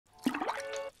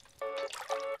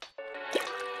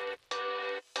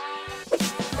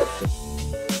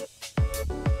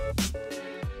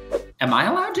Am I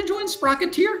allowed to join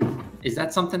Sprocketeer? Is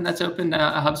that something that's open to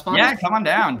HubSpot? Yeah, come on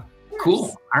down.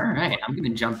 Cool. All right. I'm going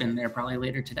to jump in there probably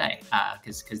later today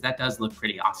because that does look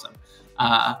pretty awesome.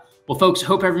 Well, folks,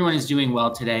 hope everyone is doing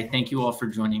well today. Thank you all for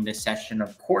joining this session.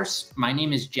 Of course, my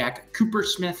name is Jack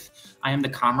Coopersmith. I am the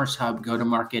Commerce Hub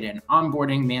go-to-market and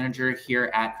onboarding manager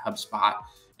here at HubSpot.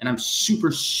 And I'm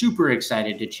super, super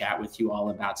excited to chat with you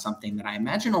all about something that I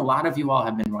imagine a lot of you all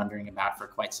have been wondering about for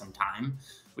quite some time,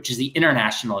 which is the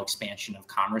international expansion of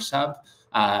Commerce Hub.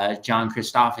 John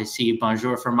Christophe, I see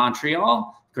bonjour from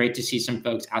Montreal. Great to see some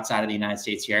folks outside of the United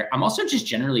States here. I'm also just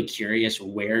generally curious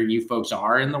where you folks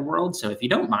are in the world. So if you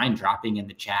don't mind dropping in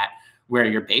the chat where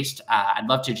you're based, I'd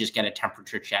love to just get a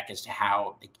temperature check as to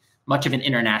how much of an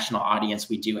international audience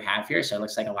we do have here. So it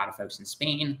looks like a lot of folks in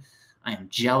Spain. I am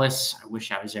jealous. I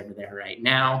wish I was over there right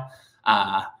now.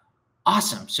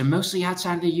 Awesome. So mostly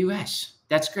outside of the US.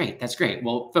 That's great. That's great.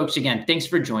 Well, folks, again, thanks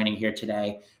for joining here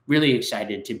today. Really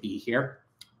excited to be here.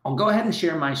 I'll go ahead and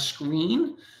share my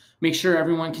screen. Make sure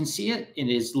everyone can see it. It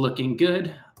is looking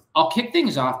good. I'll kick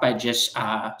things off by just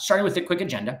starting with a quick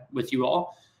agenda with you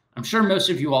all. I'm sure most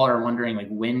of you all are wondering, like,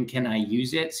 when can I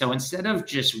use it? So instead of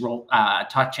just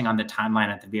touching on the timeline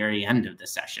at the very end of the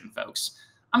session, folks,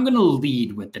 I'm going to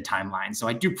lead with the timeline. So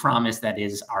I do promise that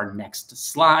is our next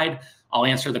slide. I'll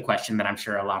answer the question that I'm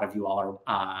sure a lot of you all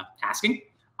are asking.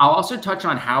 I'll also touch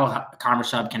on how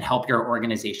Commerce Hub can help your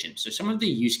organization. So some of the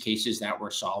use cases that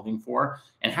we're solving for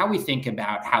and how we think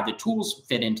about how the tools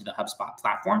fit into the HubSpot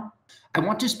platform. I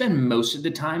want to spend most of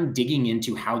the time digging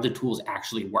into how the tools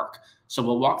actually work. So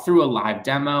we'll walk through a live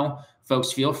demo.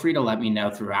 Folks, feel free to let me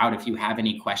know throughout if you have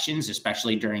any questions,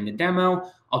 especially during the demo.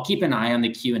 I'll keep an eye on the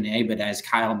Q&A, but as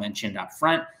Kyle mentioned up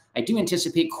front, I do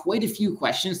anticipate quite a few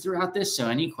questions throughout this. So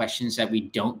any questions that we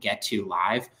don't get to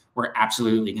live, we're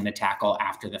absolutely going to tackle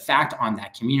after the fact on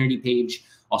that community page.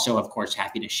 Also, of course,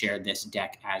 happy to share this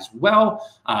deck as well.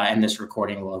 And this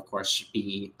recording will, of course,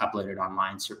 be uploaded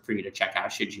online for you to check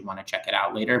out should you want to check it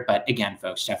out later. But again,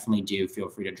 folks, definitely do feel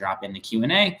free to drop in the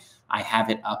Q&A. I have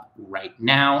it up right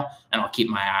now, and I'll keep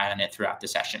my eye on it throughout the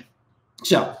session.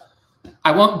 So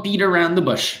I won't beat around the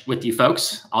bush with you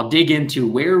folks. I'll dig into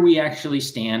where we actually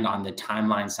stand on the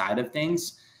timeline side of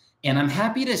things. And I'm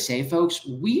happy to say, folks,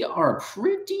 we are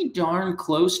pretty darn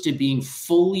close to being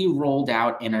fully rolled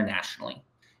out internationally.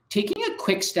 Taking a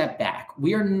quick step back,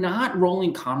 we are not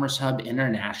rolling Commerce Hub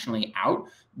internationally out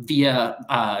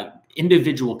via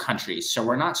individual countries. So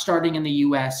we're not starting in the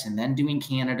US and then doing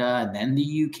Canada and then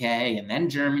the UK and then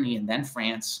Germany and then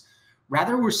France.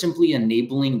 Rather, we're simply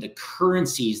enabling the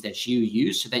currencies that you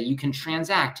use so that you can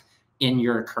transact in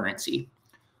your currency.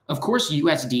 Of course,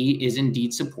 USD is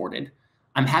indeed supported.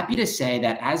 I'm happy to say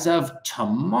that as of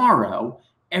tomorrow,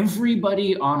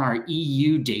 everybody on our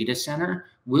EU data center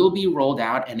will be rolled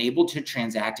out and able to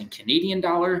transact in Canadian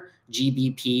dollar,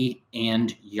 GBP,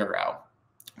 and euro.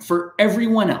 For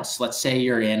everyone else, let's say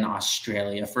you're in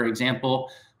Australia, for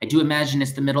example, I do imagine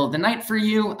it's the middle of the night for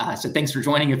you. So thanks for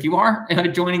joining if you are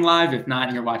joining live. If not,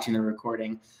 and you're watching the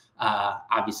recording,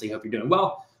 obviously hope you're doing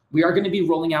well. We are going to be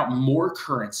rolling out more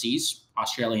currencies,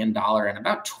 Australian dollar and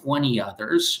about 20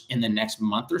 others in the next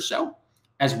month or so,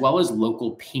 as well as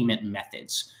local payment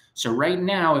methods. So right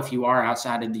now, if you are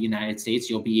outside of the United States,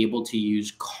 you'll be able to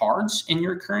use cards in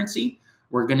your currency.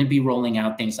 We're going to be rolling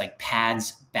out things like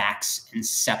PADs, BACS, and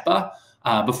SEPA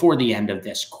before the end of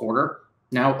this quarter.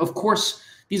 Now, of course,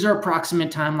 these are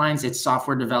approximate timelines. It's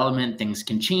software development. Things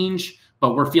can change,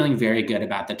 but we're feeling very good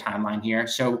about the timeline here.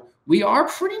 So we are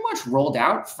pretty much rolled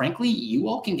out. Frankly, you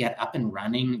all can get up and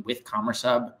running with Commerce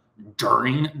Hub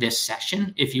during this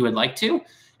session if you would like to.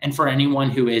 And for anyone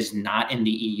who is not in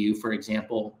the EU, for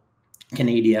example,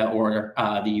 Canada or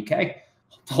the UK,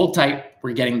 hold tight.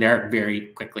 We're getting there very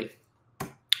quickly.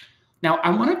 Now,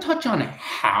 I want to touch on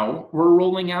how we're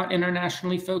rolling out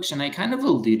internationally, folks. And I kind of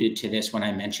alluded to this when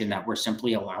I mentioned that we're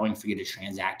simply allowing for you to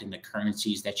transact in the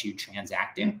currencies that you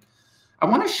transact in. I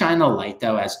want to shine a light,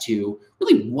 though, as to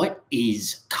really what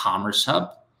is Commerce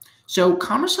Hub. So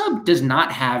Commerce Hub does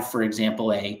not have, for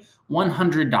example, a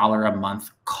 $100 a month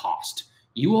cost.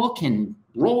 You all can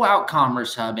roll out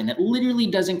Commerce Hub, and it literally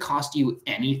doesn't cost you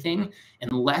anything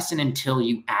unless and until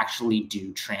you actually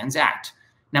do transact.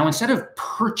 Now, instead of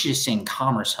purchasing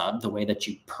Commerce Hub the way that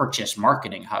you purchase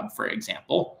Marketing Hub, for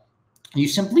example, you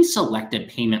simply select a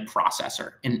payment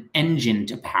processor, an engine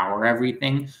to power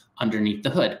everything underneath the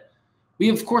hood. We,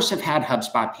 of course, have had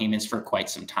HubSpot payments for quite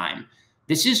some time.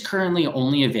 This is currently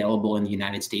only available in the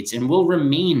United States and will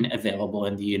remain available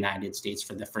in the United States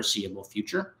for the foreseeable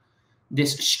future.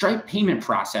 This Stripe payment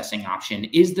processing option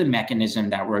is the mechanism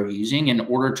that we're using in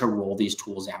order to roll these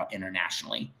tools out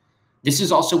internationally. This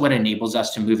is also what enables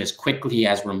us to move as quickly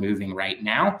as we're moving right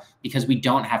now, because we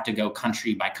don't have to go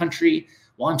country by country.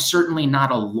 While I'm certainly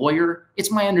not a lawyer,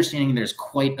 it's my understanding there's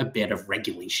quite a bit of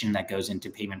regulation that goes into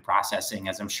payment processing,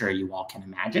 as I'm sure you all can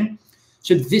imagine.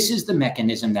 So this is the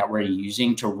mechanism that we're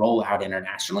using to roll out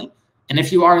internationally. And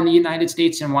if you are in the United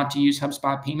States and want to use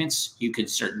HubSpot payments, you could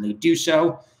certainly do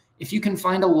so. If you can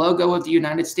find a logo of the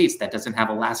United States that doesn't have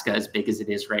Alaska as big as it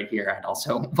is right here, I'd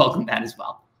also welcome that as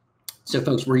well. So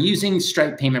folks, we're using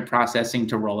Stripe payment processing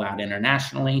to roll out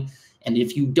internationally. And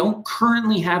if you don't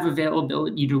currently have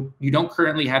availability, you don't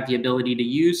currently have the ability to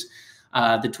use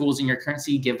the tools in your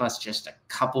currency, give us just a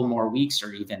couple more weeks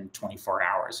or even 24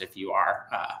 hours if you are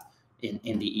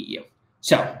in the EU.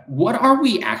 So what are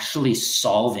we actually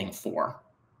solving for?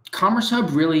 Commerce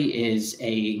Hub really is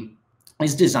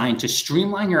designed to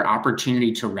streamline your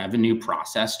opportunity to revenue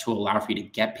process to allow for you to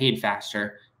get paid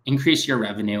faster, increase your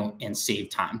revenue, and save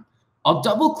time. I'll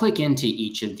double click into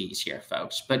each of these here,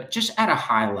 folks, but just at a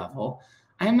high level,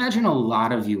 I imagine a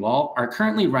lot of you all are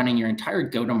currently running your entire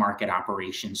go-to-market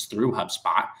operations through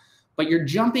HubSpot, but you're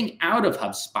jumping out of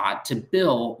HubSpot to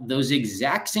bill those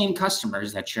exact same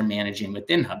customers that you're managing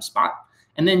within HubSpot.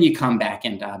 And then you come back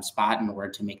into HubSpot in order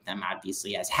to make them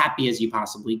obviously as happy as you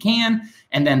possibly can.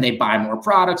 And then they buy more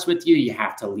products with you. You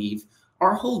have to leave.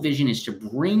 Our whole vision is to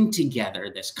bring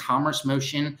together this commerce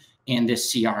motion and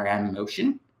this CRM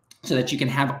motion so that you can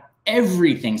have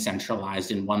everything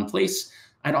centralized in one place.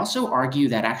 I'd also argue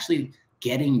that actually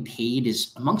getting paid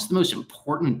is amongst the most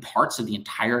important parts of the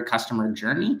entire customer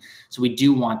journey. So we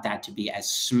do want that to be as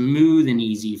smooth and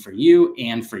easy for you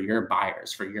and for your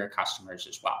buyers, for your customers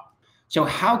as well. So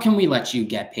how can we let you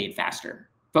get paid faster?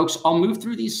 Folks, I'll move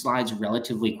through these slides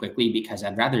relatively quickly because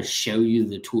I'd rather show you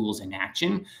the tools in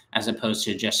action as opposed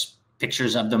to just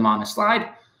pictures of them on a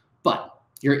slide. But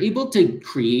you're able to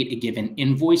create a given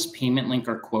invoice, payment link,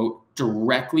 or quote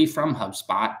directly from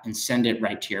HubSpot and send it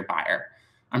right to your buyer.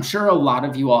 I'm sure a lot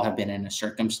of you all have been in a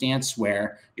circumstance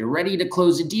where you're ready to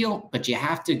close a deal, but you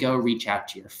have to go reach out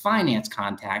to your finance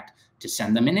contact to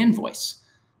send them an invoice.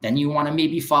 Then you want to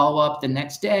maybe follow up the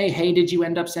next day. Hey, did you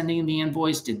end up sending the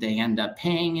invoice? Did they end up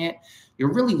paying it?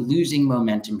 You're really losing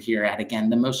momentum here at, again,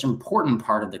 the most important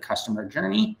part of the customer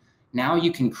journey. Now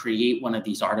you can create one of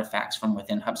these artifacts from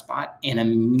within HubSpot and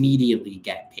immediately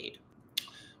get paid.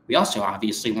 We also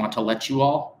obviously want to let you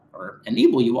all or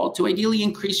enable you all to ideally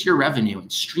increase your revenue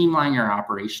and streamline your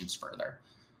operations further.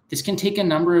 This can take a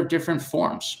number of different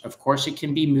forms. Of course, it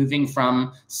can be moving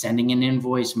from sending an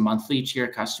invoice monthly to your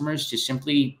customers to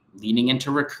simply leaning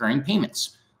into recurring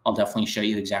payments. I'll definitely show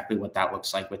you exactly what that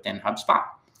looks like within HubSpot.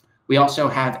 We also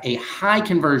have a high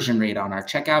conversion rate on our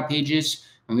checkout pages,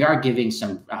 and we are giving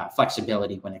some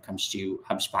flexibility when it comes to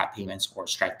HubSpot payments or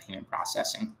Stripe payment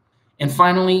processing. And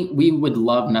finally, we would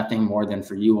love nothing more than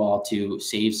for you all to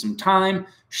save some time,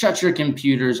 shut your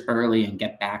computers early, and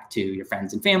get back to your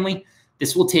friends and family.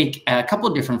 This will take a couple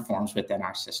of different forms within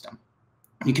our system.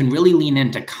 You can really lean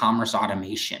into commerce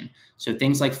automation. So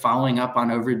things like following up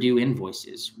on overdue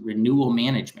invoices, renewal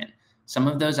management. Some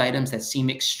of those items that seem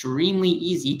extremely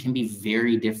easy can be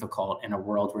very difficult in a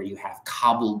world where you have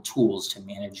cobbled tools to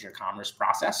manage your commerce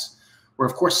process. We're,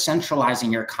 of course,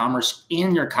 centralizing your commerce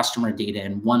and your customer data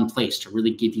in one place to really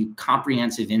give you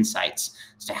comprehensive insights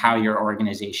as to how your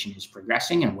organization is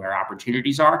progressing and where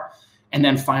opportunities are. And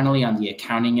then finally, on the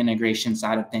accounting integration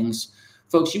side of things,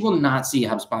 folks, you will not see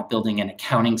HubSpot building an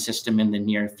accounting system in the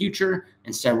near future.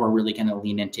 Instead, we're really going to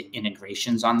lean into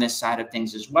integrations on this side of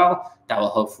things as well. That will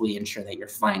hopefully ensure that your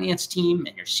finance team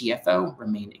and your CFO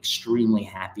remain extremely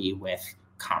happy with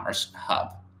Commerce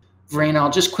Hub. Verena,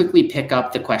 I'll just quickly pick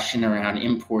up the question around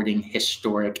importing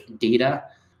historic data.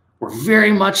 We're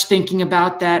very much thinking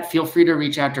about that. Feel free to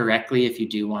reach out directly if you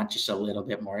do want just a little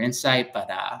bit more insight, but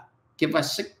give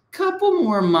us a couple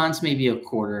more months, maybe a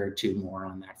quarter or two more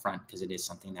on that front, because it is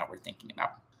something that we're thinking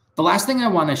about. The last thing I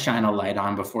want to shine a light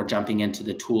on before jumping into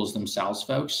the tools themselves,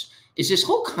 folks, is this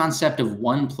whole concept of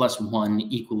 1 +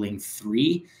 1 =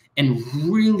 3 and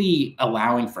really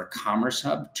allowing for Commerce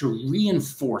Hub to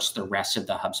reinforce the rest of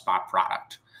the HubSpot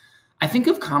product. I think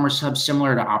of Commerce Hub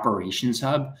similar to Operations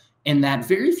Hub in that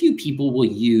very few people will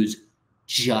use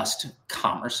just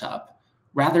Commerce Hub.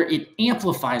 Rather, it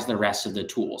amplifies the rest of the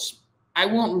tools. I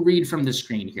won't read from the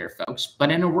screen here, folks, but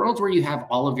in a world where you have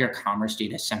all of your commerce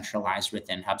data centralized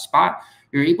within HubSpot,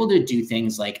 you're able to do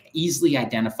things like easily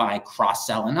identify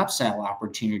cross-sell and upsell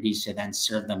opportunities to then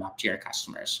serve them up to your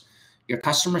customers. Your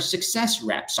customer success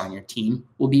reps on your team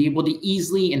will be able to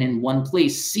easily and in one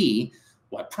place see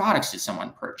what products did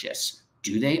someone purchase.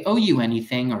 Do they owe you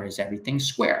anything, or is everything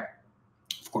square?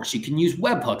 Of Of course, you can use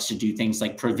webhooks to do things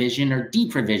like provision or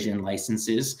deprovision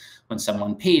licenses when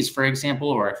someone pays, for example,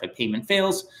 or if a payment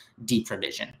fails,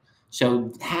 deprovision.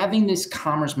 So having this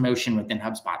commerce motion within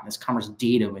HubSpot and this commerce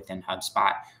data within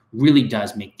HubSpot really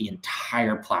does make the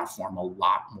entire platform a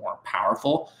lot more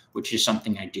powerful, which is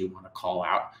something I do want to call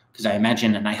out because I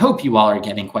imagine and I hope you all are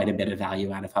getting quite a bit of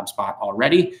value out of HubSpot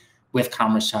already. With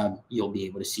Commerce Hub, you'll be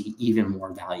able to see even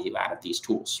more value out of these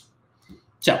tools.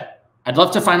 So I'd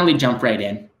love to finally jump right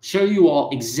in, show you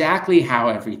all exactly how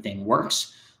everything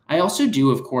works. I also do,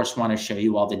 of course, want to show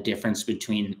you all the difference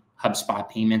between HubSpot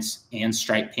payments and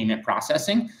Stripe payment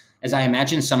processing, as I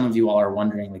imagine some of you all are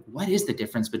wondering, like, what is the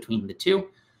difference between the two?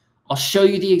 I'll show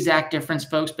you the exact difference,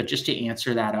 folks, but just to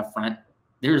answer that up front,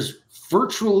 there's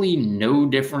virtually no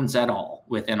difference at all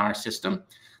within our system.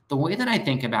 The way that I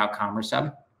think about Commerce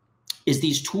Hub is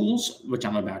these tools, which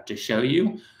I'm about to show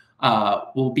you,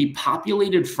 will be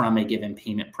populated from a given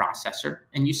payment processor,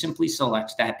 and you simply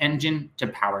select that engine to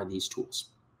power these tools.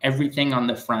 Everything on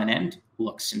the front end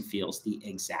looks and feels the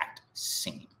exact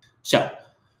same. So,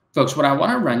 folks, what I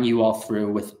want to run you all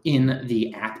through within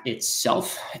the app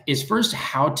itself is first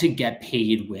how to get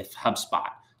paid with HubSpot.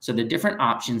 So the different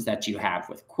options that you have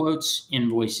with quotes,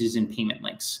 invoices, and payment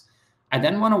links. I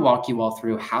then want to walk you all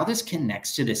through how this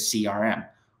connects to the CRM.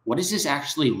 What does this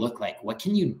actually look like? What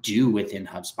can you do within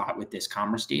HubSpot with this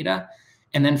commerce data?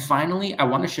 And then finally, I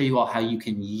want to show you all how you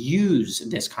can use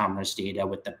this commerce data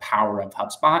with the power of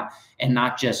HubSpot and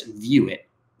not just view it,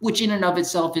 which in and of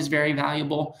itself is very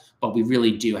valuable, but we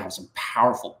really do have some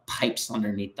powerful pipes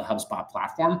underneath the HubSpot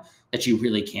platform that you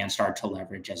really can start to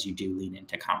leverage as you do lean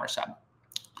into Commerce Hub.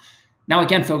 Now,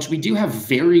 again, folks, we do have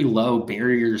very low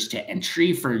barriers to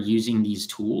entry for using these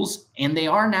tools, and they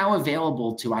are now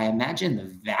available to, I imagine,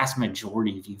 the vast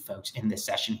majority of you folks in this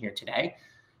session here today.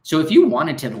 So if you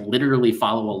wanted to literally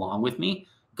follow along with me,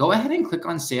 go ahead and click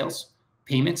on Sales,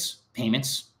 Payments,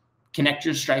 connect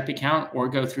your Stripe account, or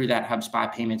go through that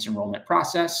HubSpot payments enrollment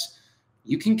process.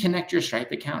 You can connect your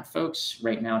Stripe account, folks.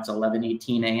 Right now it's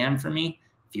 11:18 a.m. for me.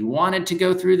 If you wanted to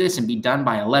go through this and be done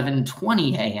by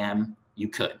 11:20 a.m., you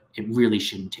could. It really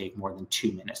shouldn't take more than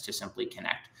 2 minutes to simply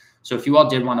connect. So if you all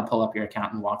did want to pull up your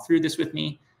account and walk through this with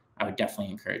me, I would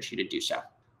definitely encourage you to do so.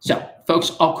 So,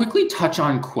 folks, I'll quickly touch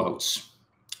on quotes.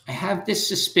 I have this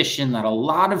suspicion that a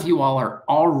lot of you all are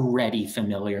already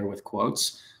familiar with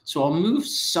quotes, so I'll move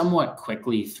somewhat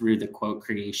quickly through the quote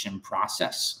creation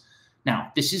process.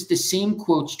 Now, this is the same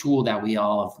quotes tool that we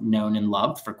all have known and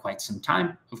loved for quite some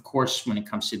time. Of course, when it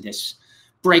comes to this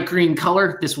bright green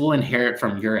color, this will inherit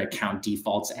from your account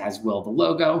defaults, as will the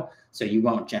logo. So you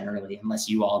won't generally, unless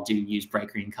you all do use bright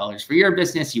green colors for your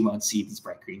business, you won't see these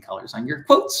bright green colors on your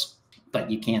quotes, but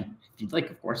you can if you'd like,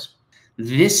 of course.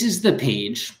 This is the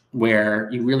page where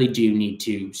you really do need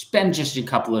to spend just a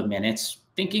couple of minutes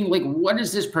thinking, like, what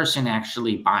is this person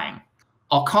actually buying?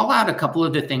 I'll call out a couple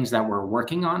of the things that we're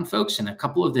working on, folks, and a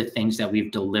couple of the things that we've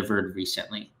delivered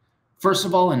recently. First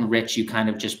of all, and Rich, you kind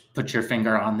of just put your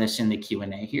finger on this in the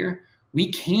Q&A here,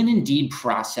 we can indeed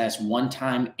process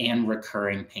one-time and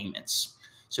recurring payments.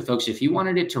 So folks, if you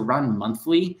wanted it to run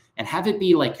monthly and have it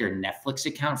be like your Netflix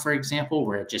account, for example,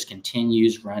 where it just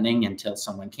continues running until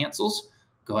someone cancels,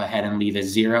 go ahead and leave a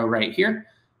 0 right here.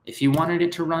 If you wanted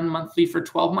it to run monthly for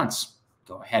 12 months,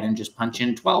 go ahead and just punch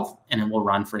in 12 and it will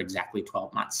run for exactly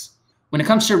 12 months. When it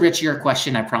comes to Rich, your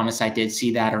question, I promise I did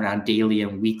see that around daily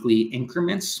and weekly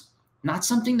increments. Not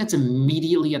something that's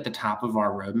immediately at the top of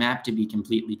our roadmap, to be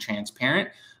completely transparent,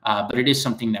 but it is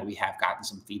something that we have gotten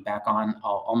some feedback on.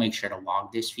 I'll make sure to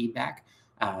log this feedback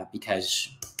because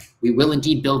we will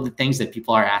indeed build the things that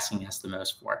people are asking us the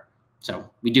most for. So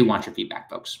we do want your feedback,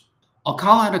 folks. I'll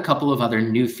call out a couple of other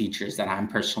new features that I'm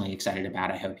personally excited about.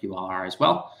 I hope you all are as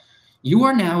well. You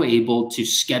are now able to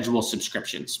schedule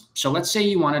subscriptions. So let's say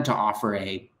you wanted to offer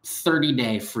a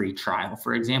 30-day free trial,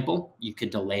 for example. You could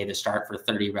delay the start for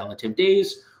 30 relative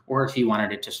days, or if you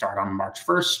wanted it to start on March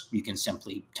 1st, you can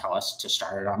simply tell us to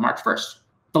start it on March 1st.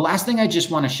 The last thing I just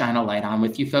want to shine a light on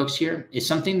with you folks here is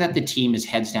something that the team is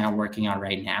heads down working on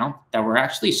right now that we're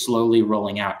actually slowly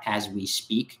rolling out as we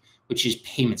speak, which is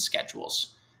payment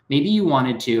schedules. Maybe you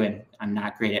wanted to, and I'm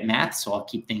not great at math, so I'll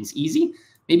keep things easy.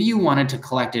 Maybe you wanted to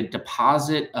collect a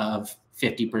deposit of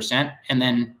 50% and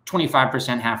then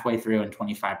 25% halfway through and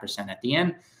 25% at the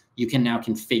end. You can now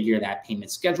configure that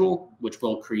payment schedule, which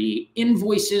will create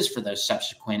invoices for those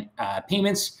subsequent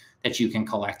payments that you can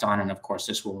collect on. And of course,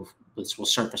 this will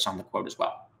surface on the quote as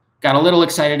well. Got a little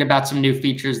excited about some new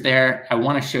features there. I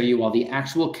want to show you all the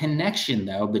actual connection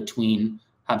though between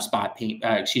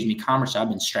Commerce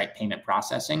Hub and Stripe payment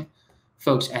processing.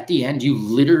 Folks, at the end, you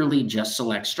literally just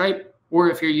select Stripe, Or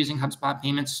if you're using HubSpot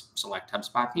Payments, select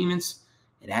HubSpot Payments.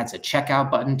 It adds a checkout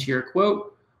button to your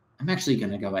quote. I'm actually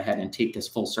going to go ahead and take this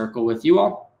full circle with you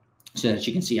all so that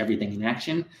you can see everything in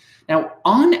action. Now,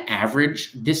 on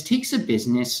average, this takes a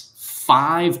business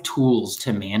 5 tools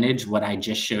to manage what I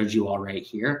just showed you all right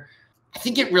here. I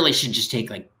think it really should just take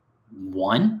like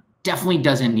 1. Definitely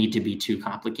doesn't need to be too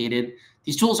complicated.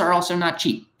 These tools are also not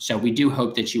cheap. So we do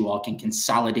hope that you all can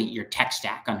consolidate your tech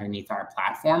stack underneath our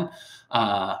platform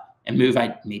and move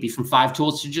maybe from 5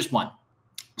 tools to just 1.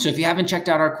 So if you haven't checked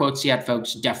out our quotes yet,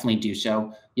 folks, definitely do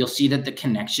so. You'll see that the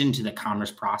connection to the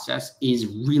commerce process is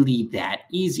really that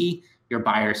easy. Your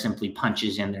buyer simply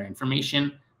punches in their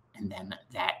information, and then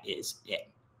that is it.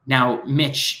 Now,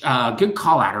 Mitch, good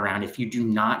call out around if you do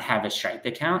not have a Stripe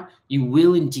account, you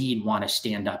will indeed want to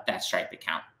stand up that Stripe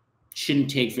account. Shouldn't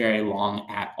take very long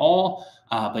at all,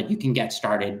 but you can get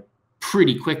started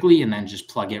pretty quickly and then just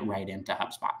plug it right into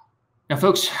HubSpot. Now,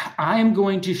 folks, I am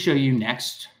going to show you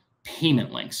next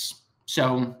payment links.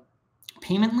 So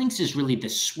payment links is really the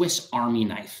Swiss Army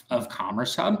knife of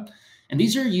Commerce Hub, and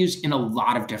these are used in a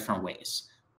lot of different ways.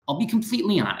 I'll be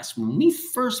completely honest. When we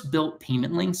first built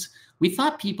payment links, we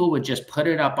thought people would just put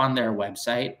it up on their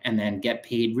website and then get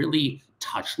paid really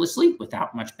touchlessly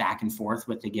without much back and forth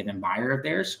with the given buyer of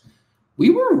theirs. We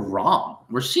were wrong.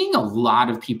 We're seeing a lot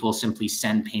of people simply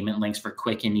send payment links for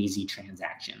quick and easy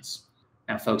transactions.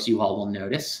 Now, folks, you all will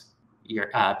notice your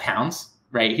pounds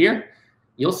right here.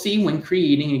 You'll see when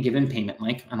creating a given payment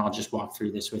link, and I'll just walk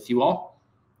through this with you all.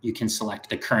 You can select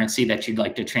the currency that you'd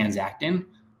like to transact in.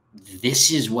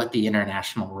 This is what the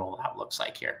international rollout looks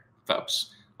like here,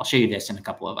 folks. I'll show you this in a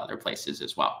couple of other places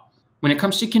as well. When it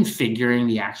comes to configuring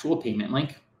the actual payment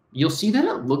link, you'll see that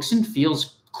it looks and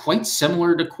feels quite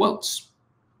similar to quotes.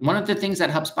 One of the things that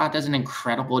HubSpot does an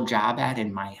incredible job at,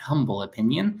 in my humble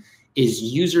opinion, is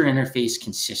user interface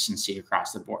consistency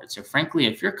across the board. So frankly,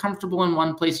 if you're comfortable in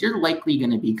one place, you're likely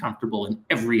going to be comfortable in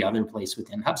every other place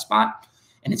within HubSpot.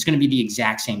 And it's going to be the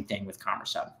exact same thing with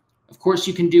Commerce Hub. Of course,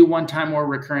 you can do one-time or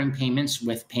recurring payments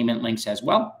with payment links as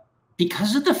well.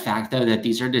 Because of the fact, though, that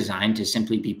these are designed to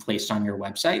simply be placed on your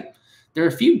website, there are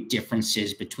a few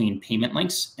differences between payment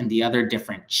links and the other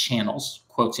different channels,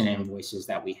 quotes, and invoices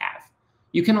that we have.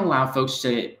 You can allow folks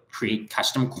to create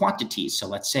custom quantities. So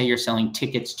let's say you're selling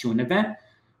tickets to an event,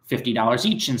 $50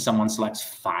 each, and someone selects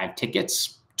 5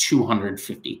 tickets,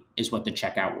 $250 is what the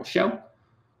checkout will show.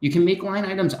 You can make line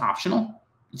items optional.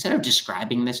 Instead of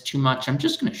describing this too much, I'm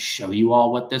just going to show you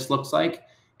all what this looks like.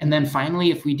 And then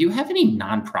finally, if we do have any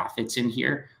nonprofits in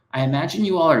here, I imagine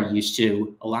you all are used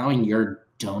to allowing your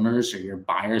donors or your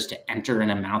buyers to enter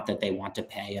an amount that they want to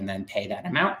pay and then pay that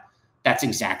amount. That's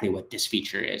exactly what this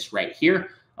feature is right here,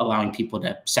 allowing people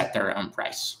to set their own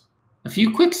price. A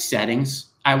few quick settings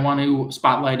I want to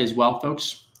spotlight as well,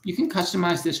 folks. You can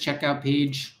customize this checkout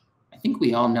page. I think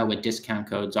we all know what discount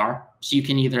codes are, so you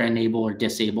can either enable or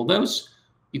disable those.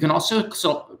 You can also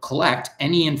collect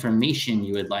any information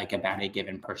you would like about a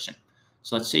given person.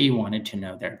 So let's say you wanted to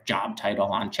know their job title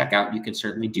on checkout, you could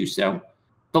certainly do so.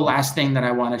 The last thing that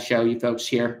I want to show you folks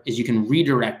here is you can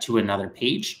redirect to another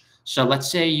page. So let's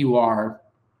say you are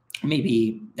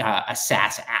maybe a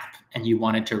SaaS app and you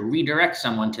wanted to redirect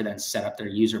someone to then set up their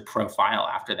user profile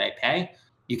after they pay.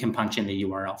 You can punch in the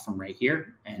URL from right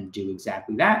here and do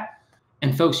exactly that.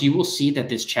 And folks, you will see that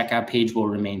this checkout page will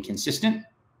remain consistent.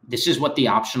 This is what the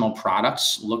optional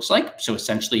products looks like. So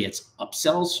essentially it's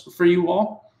upsells for you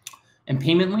all. And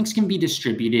payment links can be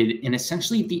distributed in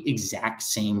essentially the exact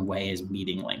same way as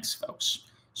meeting links, folks.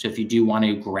 So if you do want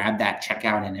to grab that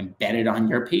checkout and embed it on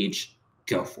your page,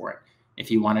 go for it.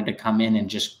 If you wanted to come in and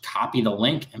just copy the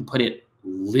link and put it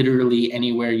literally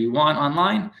anywhere you want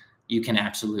online, you can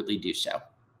absolutely do so.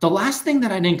 The last thing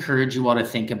that I'd encourage you all to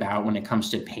think about when it comes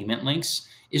to payment links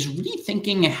is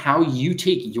rethinking how you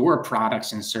take your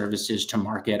products and services to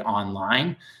market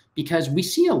online, because we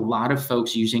see a lot of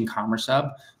folks using Commerce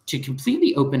Hub to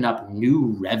completely open up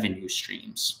new revenue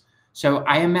streams. So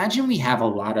I imagine we have a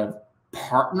lot of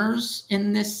partners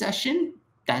in this session.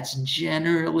 That's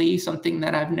generally something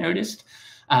that I've noticed.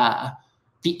 The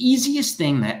easiest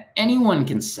thing that anyone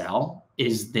can sell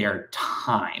is their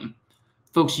time.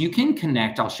 Folks, you can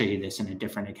connect. I'll show you this in a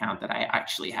different account that I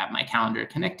actually have my calendar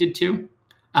connected to.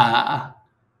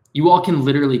 You all can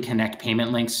literally connect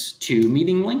payment links to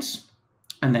meeting links,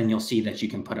 and then you'll see that you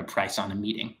can put a price on a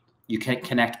meeting. You can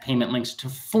connect payment links to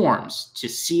forms, to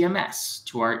CMS,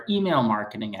 to our email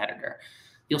marketing editor.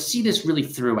 You'll see this really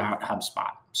throughout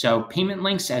HubSpot. So payment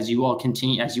links, as you all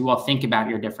think about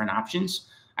your different options,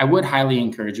 I would highly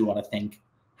encourage you all to think,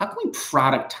 how can we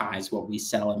productize what we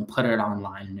sell and put it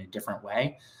online in a different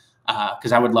way?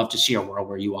 because I would love to see a world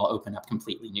where you all open up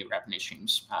completely new revenue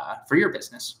streams for your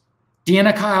business.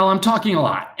 Deanna, Kyle, I'm talking a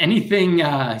lot. Anything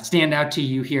stand out to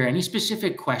you here? Any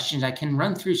specific questions? I can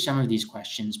run through some of these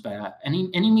questions, but any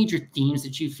major themes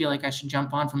that you feel like I should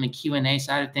jump on from the Q&A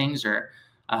side of things? Or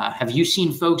have you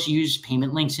seen folks use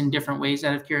payment links in different ways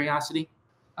out of curiosity?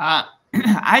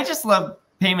 I just love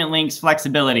payment links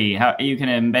flexibility. How you can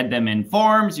embed them in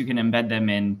forms, you can embed them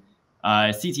in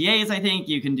CTAs. I think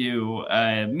you can do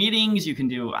meetings, you can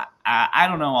do I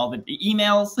don't know, all the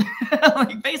emails.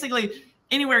 Like basically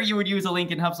anywhere you would use a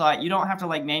link in HubSpot, you don't have to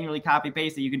like manually copy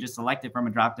paste it. You can just select it from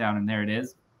a dropdown and there it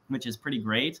is, which is pretty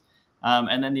great.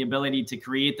 And then the ability to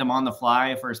create them on the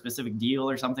fly for a specific deal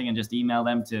or something and just email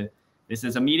them to, this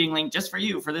is a meeting link just for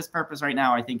you for this purpose right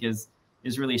now, I think is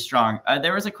really strong.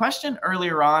 There was a question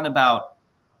earlier on about,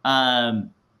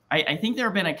 I think there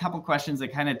have been a couple questions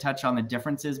that kind of touch on the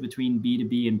differences between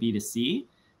B2B and B2C.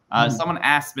 Someone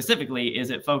asked specifically, is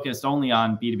it focused only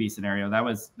on B2B scenario? That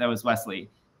was Wesley.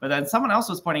 But then someone else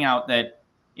was pointing out that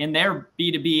in their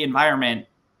B2B environment,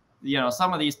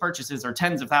 some of these purchases are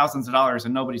tens of thousands of dollars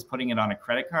and nobody's putting it on a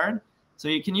credit card. So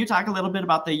can you talk a little bit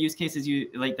about the use cases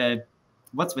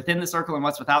what's within the circle and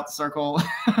what's without the circle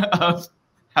of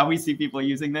how we see people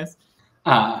using this?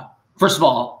 First of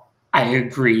all, I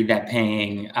agree that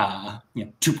paying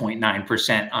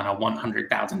 2.9% on a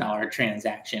 $100,000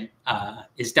 transaction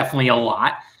is definitely a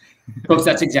lot. Folks,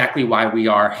 that's exactly why we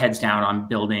are heads down on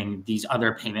building these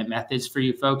other payment methods for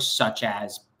you folks, such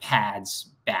as PADS,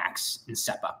 BACS, and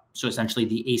SEPA. So essentially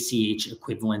the ACH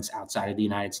equivalents outside of the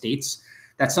United States.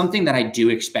 That's something that I do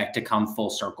expect to come full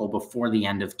circle before the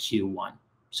end of Q1.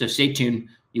 So stay tuned.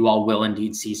 You all will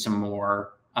indeed see some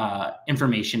more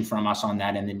information from us on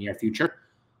that in the near future.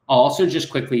 I'll also just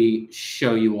quickly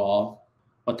show you all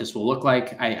what this will look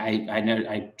like. I know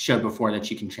I showed before that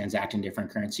you can transact in different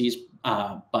currencies,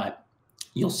 but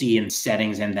you'll see in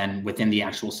settings and then within the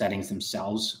actual settings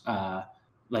themselves,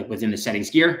 like within the settings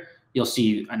gear, you'll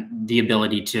see the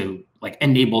ability to like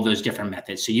enable those different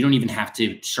methods. So you don't even have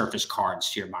to surface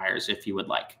cards to your buyers if you would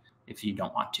like, if you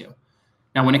don't want to.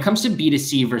 Now, when it comes to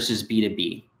B2C versus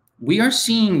B2B, we are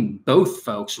seeing both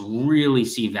folks really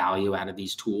see value out of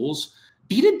these tools.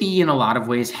 B2B in a lot of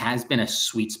ways has been a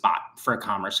sweet spot for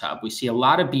Commerce Hub. We see a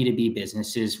lot of B2B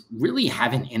businesses really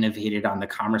haven't innovated on the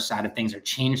commerce side of things or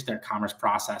changed their commerce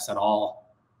process at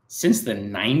all since the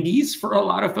 90s for a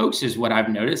lot of folks is what I've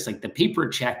noticed. Like the paper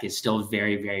check is still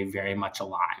very, very, very much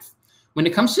alive. When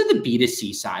it comes to the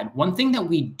B2C side, one thing that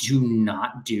we do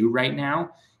not do right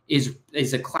now is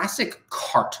a classic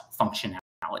cart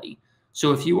functionality.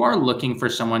 So if you are looking for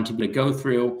someone to go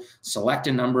through, select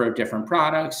a number of different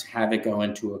products, have it go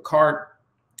into a cart,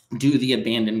 do the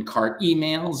abandoned cart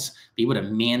emails, be able to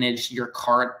manage your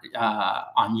cart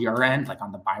on your end, like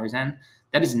on the buyer's end,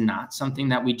 that is not something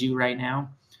that we do right now.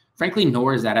 Frankly,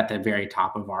 nor is that at the very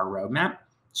top of our roadmap.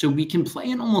 So we can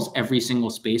play in almost every single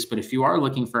space, but if you are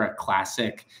looking for a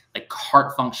classic like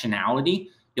cart functionality,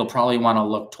 you'll probably want to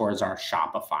look towards our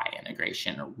Shopify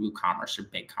integration or WooCommerce or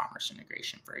BigCommerce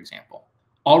integration, for example.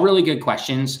 All really good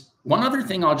questions. One other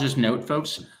thing I'll just note,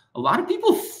 folks, a lot of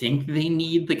people think they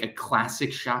need like a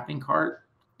classic shopping cart,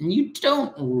 and you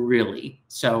don't really.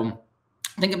 So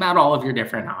think about all of your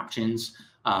different options.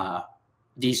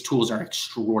 These tools are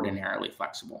extraordinarily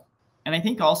flexible. And I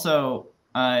think also,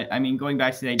 going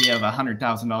back to the idea of a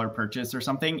 $100,000 purchase or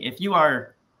something, if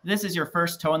this is your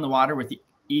first toe in the water with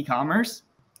e-commerce,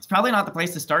 it's probably not the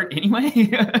place to start anyway.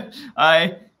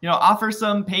 Offer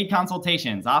some paid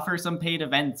consultations, offer some paid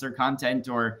events or content,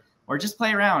 or just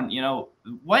play around.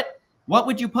 What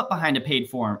would you put behind a paid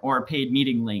form or a paid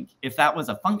meeting link if that was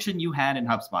a function you had in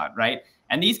HubSpot, right?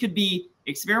 And these could be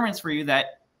experiments for you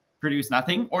that produce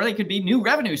nothing, or they could be new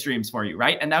revenue streams for you,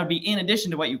 right? And that would be in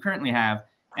addition to what you currently have.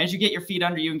 As you get your feet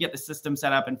under you and get the system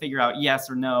set up and figure out yes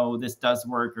or no, this does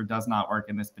work or does not work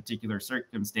in this particular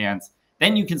circumstance,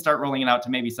 then you can start rolling it out to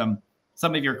maybe some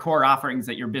of your core offerings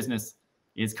that your business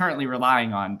is currently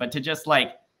relying on. But to just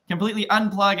like completely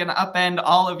unplug and upend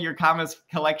all of your commerce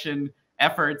collection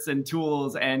efforts and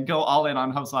tools and go all in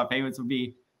on HubSpot payments would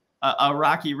be a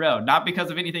rocky road. Not because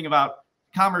of anything about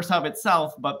Commerce Hub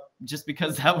itself, but just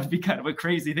because that would be kind of a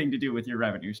crazy thing to do with your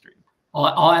revenue stream.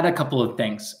 I'll add a couple of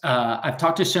things. I've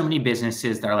talked to so many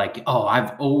businesses that are like, oh,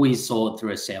 I've always sold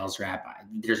through a sales rep.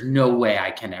 There's no way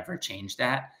I can ever change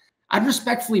that. I'd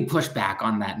respectfully push back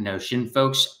on that notion,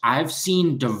 folks. I've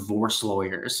seen divorce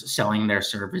lawyers selling their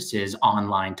services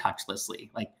online touchlessly.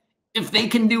 Like, if they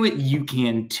can do it, you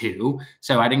can too.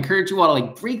 So I'd encourage you all to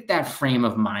like break that frame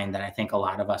of mind that I think a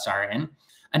lot of us are in.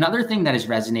 Another thing that has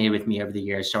resonated with me over the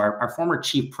years, so our former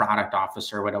chief product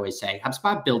officer would always say,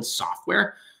 HubSpot builds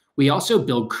software. We also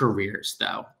build careers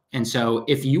though. And so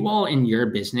if you all in your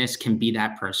business can be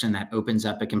that person that opens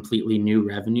up a completely new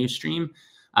revenue stream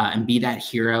and be that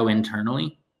hero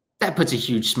internally, that puts a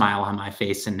huge smile on my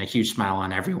face and a huge smile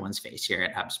on everyone's face here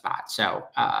at HubSpot. So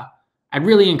I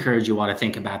really encourage you all to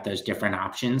think about those different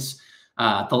options.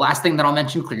 The last thing that I'll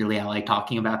mention, clearly I like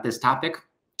talking about this topic.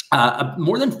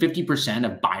 More than 50%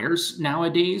 of buyers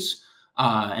nowadays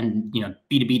and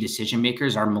B2B decision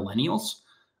makers are millennials.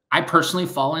 I personally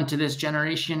fall into this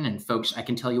generation, and folks, I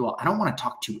can tell you all, I don't want to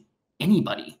talk to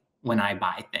anybody when I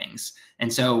buy things.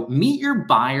 And so meet your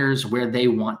buyers where they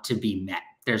want to be met.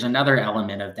 There's another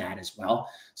element of that as well.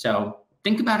 So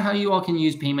think about how you all can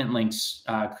use payment links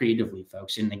creatively,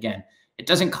 folks. And again, it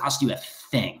doesn't cost you a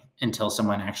thing until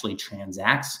someone actually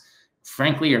transacts.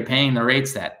 Frankly, you're paying the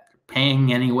rates that you're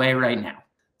paying anyway right now.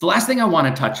 The last thing I want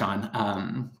to touch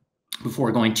on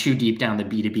before going too deep down the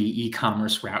B2B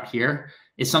e-commerce route here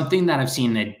is something that I've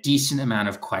seen a decent amount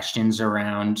of questions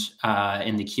around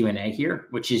in the Q&A here,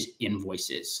 which is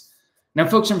invoices. Now,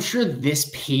 folks, I'm sure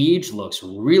this page looks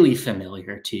really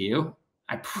familiar to you.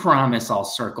 I promise I'll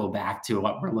circle back to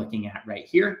what we're looking at right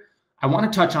here. I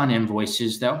want to touch on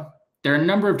invoices, though. There are a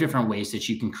number of different ways that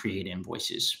you can create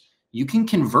invoices. You can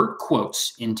convert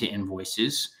quotes into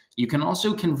invoices. You can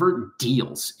also convert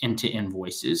deals into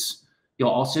invoices. You'll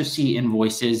also see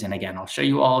invoices, and again, I'll show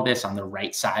you all of this on the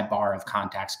right sidebar of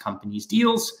contacts, companies,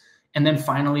 deals. And then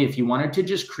finally, if you wanted to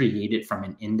just create it from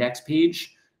an index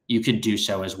page, you could do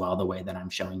so as well the way that I'm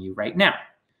showing you right now.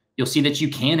 You'll see that you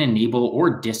can enable or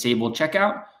disable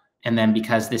checkout. And then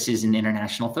because this is an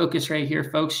international focus right here,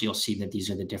 folks, you'll see that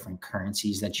these are the different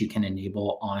currencies that you can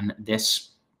enable on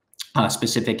this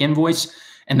specific invoice.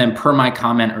 And then per my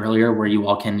comment earlier, where you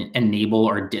all can enable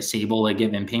or disable a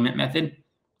given payment method,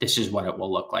 this is what it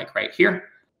will look like right here.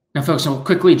 Now, folks, I'll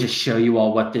quickly just show you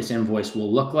all what this invoice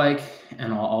will look like.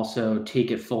 And I'll also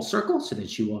take it full circle so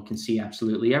that you all can see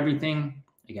absolutely everything.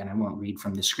 Again, I won't read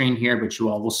from the screen here, but you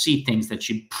all will see things that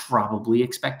you'd probably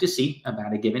expect to see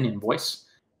about a given invoice.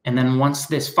 And then once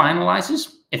this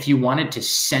finalizes, if you wanted to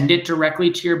send it directly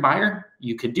to your buyer,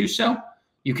 you could do so.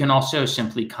 You can also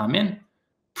simply come in,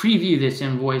 preview this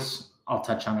invoice. I'll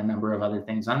touch on a number of other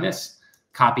things on this.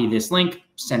 Copy this link,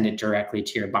 send it directly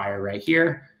to your buyer right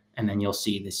here. And then you'll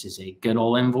see this is a good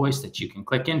old invoice that you can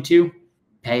click into,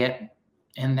 pay it.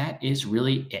 And that is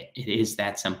really it. It is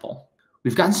that simple.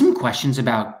 We've gotten some questions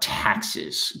about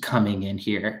taxes coming in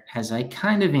here, as I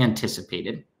kind of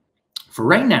anticipated. For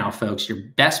right now, folks, your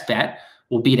best bet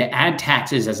will be to add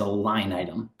taxes as a line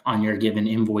item on your given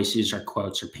invoices or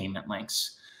quotes or payment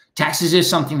links. Taxes is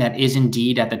something that is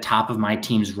indeed at the top of my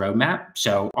team's roadmap.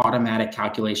 So automatic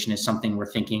calculation is something we're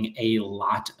thinking a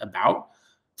lot about.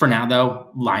 For now,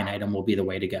 though, line item will be the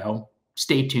way to go.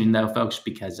 Stay tuned, though, folks,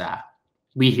 because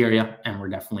we hear you, and we're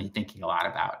definitely thinking a lot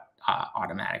about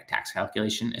automatic tax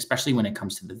calculation, especially when it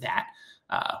comes to the VAT,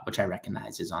 which I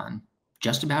recognize is on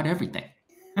just about everything.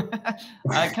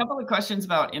 A couple of questions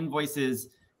about invoices.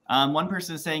 One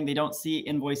person is saying they don't see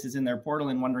invoices in their portal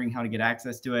and wondering how to get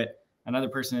access to it. Another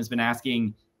person has been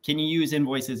asking, can you use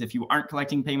invoices if you aren't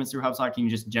collecting payments through HubSpot? Can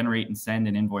you just generate and send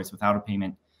an invoice without a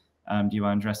payment? Do you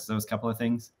want to address those couple of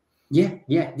things?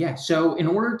 Yeah. So in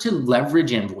order to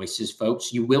leverage invoices,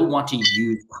 folks, you will want to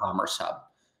use Commerce Hub.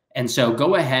 And so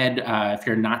go ahead, if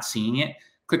you're not seeing it,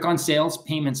 click on Sales,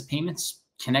 Payments,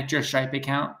 connect your Stripe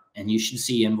account, and you should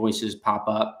see invoices pop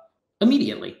up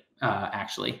immediately,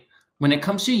 actually. When it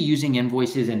comes to using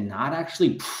invoices and not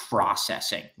actually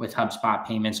processing with HubSpot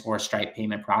Payments or Stripe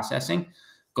payment processing,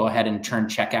 go ahead and turn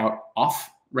checkout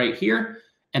off right here.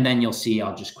 And then you'll see,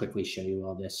 I'll just quickly show you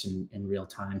all this in real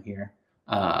time here.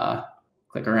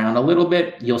 Click around a little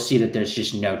bit. You'll see that there's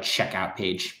just no checkout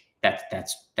page.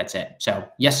 That's it. So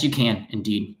yes, you can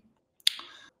indeed.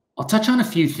 I'll touch on a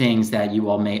few things that you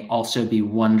all may also be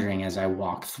wondering as I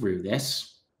walk through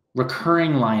this.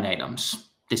 Recurring line items.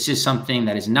 This is something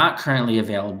that is not currently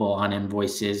available on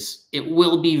invoices. It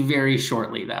will be very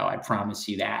shortly, though. I promise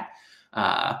you that.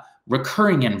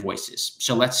 Recurring invoices.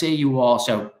 So let's say you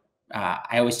also,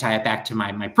 I always tie it back to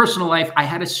my personal life. I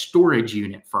had a storage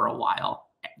unit for a while.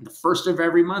 The first of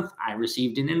every month, I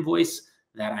received an invoice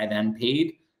that I then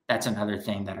paid. That's another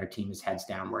thing that our team is heads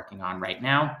down working on right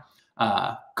now.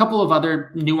 A couple of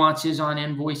other nuances on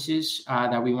invoices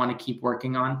that we want to keep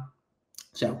working on.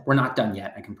 So we're not done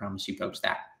yet. I can promise you folks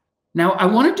that. Now, I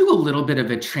want to do a little bit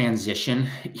of a transition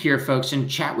here, folks, and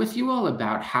chat with you all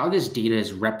about how this data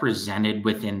is represented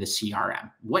within the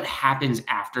CRM. What happens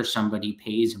after somebody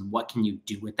pays and what can you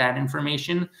do with that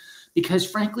information? Because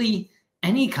frankly,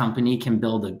 any company can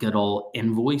build a good old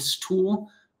invoice tool,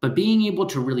 but being able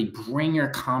to really bring your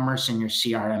commerce and your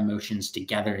CRM motions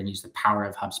together and use the power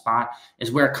of HubSpot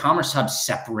is where Commerce Hub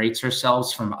separates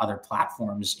ourselves from other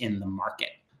platforms in the market.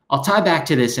 I'll tie back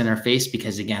to this interface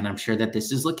because, again, I'm sure that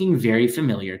this is looking very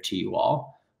familiar to you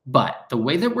all. But the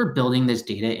way that we're building this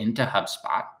data into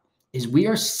HubSpot is we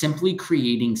are simply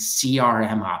creating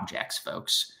CRM objects,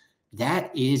 folks.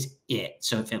 That is it.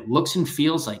 So if it looks and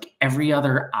feels like every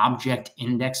other object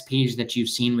index page that you've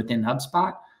seen within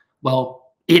HubSpot,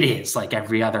 well, it is like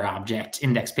every other object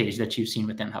index page that you've seen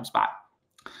within HubSpot.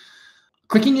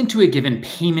 Clicking into a given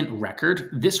payment record,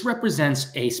 this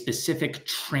represents a specific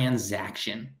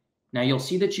transaction. Now you'll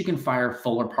see that you can fire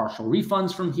full or partial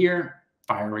refunds from here,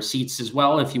 fire receipts as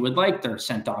well if you would like. They're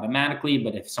sent automatically,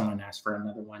 but if someone asks for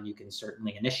another one, you can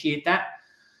certainly initiate that.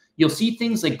 You'll see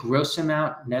things like gross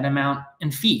amount, net amount,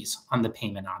 and fees on the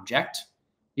payment object.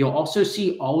 You'll also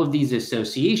see all of these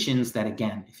associations that,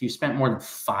 again, if you spent more than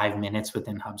 5 minutes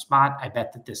within HubSpot, I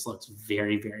bet that this looks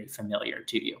very, very familiar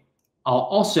to you. I'll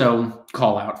also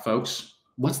call out, folks,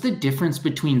 what's the difference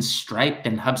between Stripe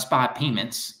and HubSpot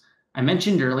payments? I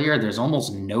mentioned earlier, there's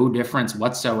almost no difference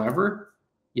whatsoever.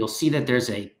 You'll see that there's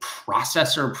a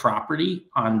processor property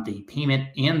on the payment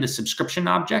and the subscription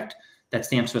object that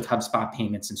stamps with HubSpot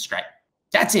payments and Stripe.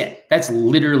 That's it. That's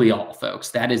literally all, folks.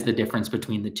 That is the difference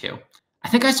between the two. I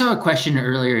think I saw a question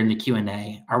earlier in the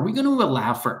Q&A. Are we going to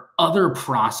allow for other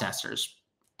processors,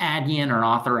 Adyen or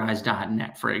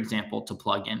Authorize.net, for example, to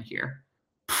plug in here?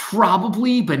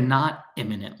 Probably, but not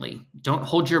imminently. Don't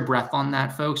hold your breath on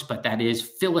that, folks, but that is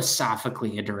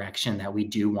philosophically a direction that we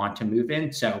do want to move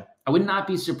in. So I would not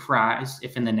be surprised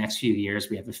if in the next few years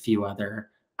we have a few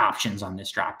other options on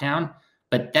this dropdown.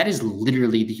 But that is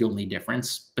literally the only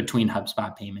difference between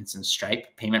HubSpot payments and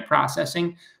Stripe payment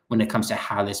processing when it comes to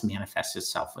how this manifests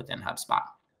itself within HubSpot.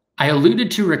 I alluded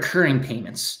to recurring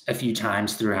payments a few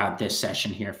times throughout this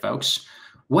session here, folks.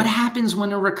 What happens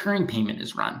when a recurring payment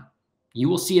is run? You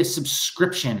will see a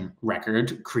subscription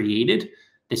record created.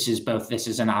 This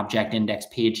is an object index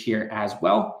page here as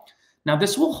well. Now,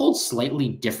 this will hold slightly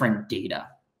different data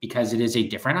because it is a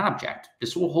different object.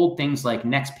 This will hold things like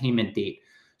next payment date,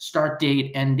 start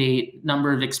date, end date,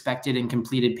 number of expected and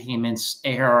completed payments,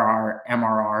 ARR,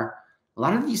 MRR. A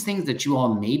lot of these things that you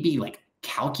all may be like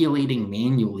calculating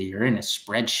manually or in a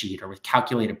spreadsheet or with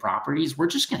calculated properties, we're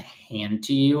just going to hand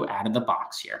to you out of the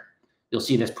box here. You'll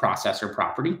see this processor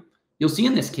property. You'll see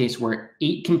in this case we're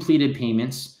 8 completed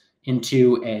payments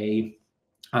into a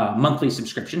monthly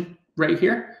subscription right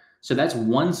here. So that's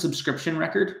 1 subscription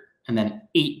record and then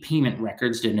 8 payment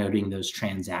records denoting those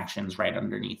transactions right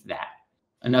underneath that.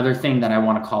 Another thing that I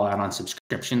want to call out on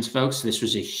subscriptions, folks, this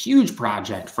was a huge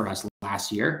project for us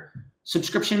last year,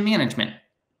 subscription management.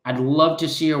 I'd love to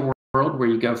see a world where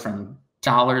you go from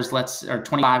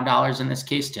 $25 in this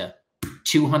case to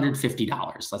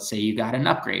 $250. Let's say you got an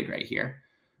upgrade right here.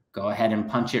 Go ahead and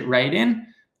punch it right in.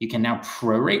 You can now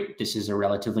prorate. This is a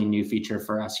relatively new feature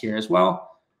for us here as well.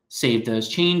 Save those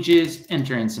changes,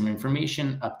 enter in some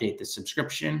information, update the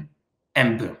subscription,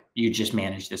 and boom, you just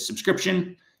manage this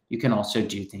subscription. You can also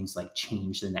do things like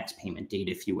change the next payment date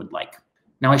if you would like.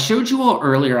 Now, I showed you all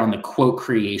earlier on the quote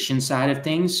creation side of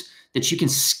things that you can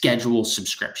schedule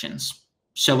subscriptions.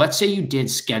 So let's say you did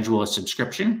schedule a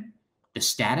subscription. The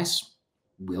status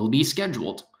will be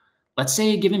scheduled. Let's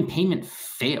say a given payment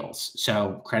fails.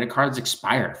 So credit cards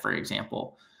expire, for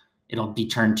example. It'll be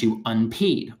turned to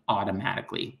unpaid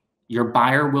automatically. Your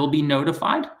buyer will be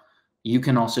notified. You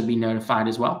can also be notified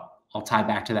as well. I'll tie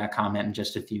back to that comment in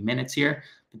just a few minutes here,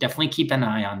 but definitely keep an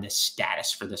eye on this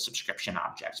status for the subscription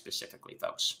object specifically,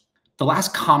 folks. The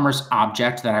last commerce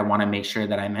object that I want to make sure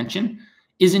that I mention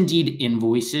is indeed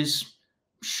invoices.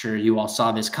 I'm sure you all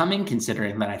saw this coming,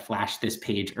 considering that I flashed this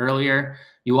page earlier.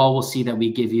 You all will see that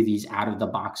we give you these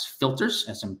out-of-the-box filters,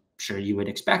 as I'm sure you would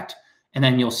expect. And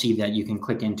then you'll see that you can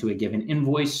click into a given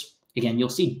invoice. Again, you'll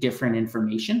see different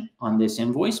information on this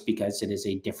invoice because it is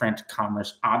a different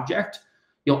commerce object.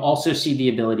 You'll also see the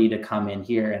ability to come in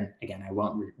here. And again, I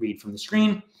won't read from the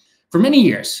screen. For many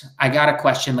years, I got a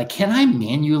question like, can I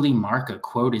manually mark a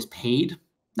quote as paid?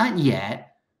 Not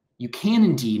yet. You can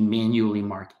indeed manually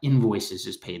mark invoices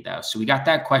as paid though. So we got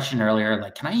that question earlier,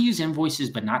 like, can I use invoices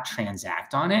but not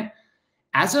transact on it?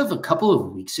 As of a couple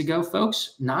of weeks ago,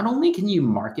 folks, not only can you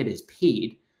mark it as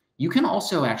paid, you can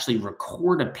also actually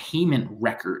record a payment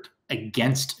record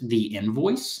against the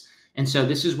invoice. And so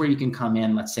this is where you can come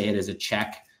in, let's say it is a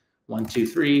check, 1, 2,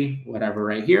 3, whatever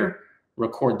right here,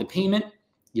 record the payment.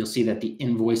 You'll see that the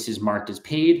invoice is marked as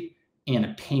paid and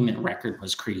a payment record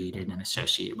was created and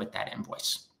associated with that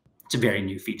invoice. It's a very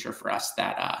new feature for us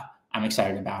that I'm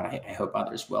excited about. I hope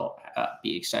others will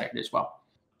be excited as well.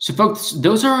 So folks,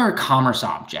 those are our commerce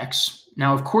objects.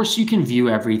 Now, of course, you can view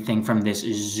everything from this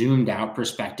zoomed out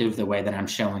perspective the way that I'm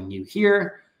showing you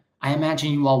here. I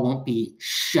imagine you all won't be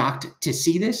shocked to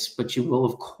see this, but you will,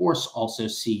 of course, also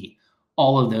see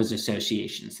all of those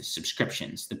associations, the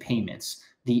subscriptions, the payments,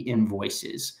 the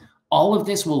invoices. All of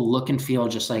this will look and feel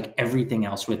just like everything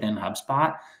else within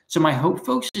HubSpot. So my hope,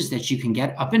 folks, is that you can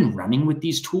get up and running with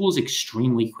these tools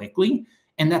extremely quickly,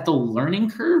 and that the learning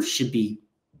curve should be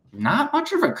not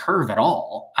much of a curve at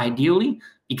all, ideally,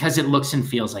 because it looks and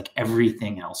feels like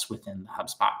everything else within the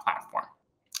HubSpot platform.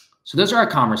 So those are our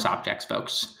commerce objects,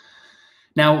 folks.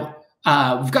 Now,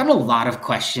 we've gotten a lot of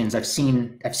questions. I've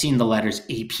seen the letters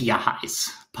APIs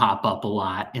pop up a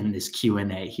lot in this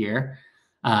Q&A here.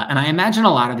 And I imagine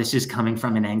a lot of this is coming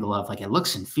from an angle of like, it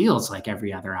looks and feels like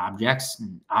every other objects,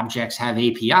 and objects have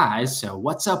APIs. So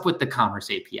what's up with the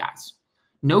commerce APIs?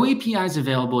 No APIs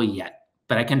available yet.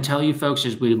 But I can tell you, folks,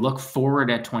 as we look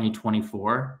forward at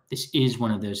 2024, this is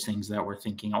one of those things that we're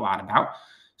thinking a lot about.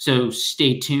 So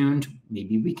stay tuned.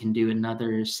 Maybe we can do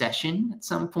another session at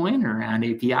some point around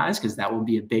APIs, because that will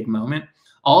be a big moment.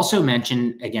 I'll also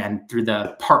mention, again, through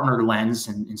the partner lens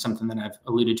and something that I've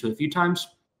alluded to a few times,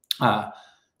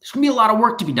 there's going to be a lot of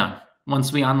work to be done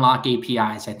once we unlock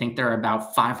APIs. I think there are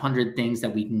about 500 things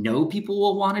that we know people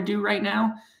will want to do right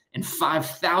now, and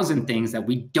 5,000 things that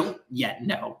we don't yet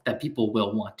know that people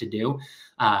will want to do.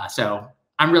 So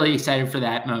I'm really excited for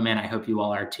that moment. I hope you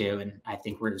all are too. And I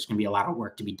think there's going to be a lot of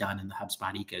work to be done in the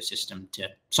HubSpot ecosystem to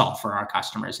solve for our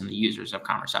customers and the users of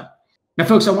Commerce Hub. Now,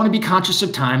 folks, I want to be conscious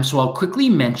of time, so I'll quickly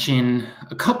mention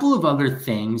a couple of other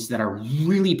things that are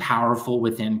really powerful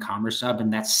within Commerce Hub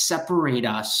and that separate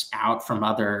us out from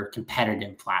other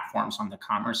competitive platforms on the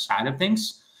commerce side of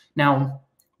things. Now,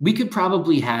 we could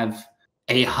probably have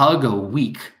a hug a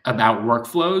week about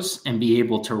workflows and be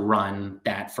able to run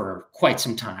that for quite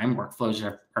some time. Workflows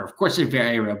are of course, a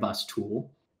very robust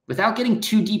tool. Without getting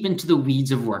too deep into the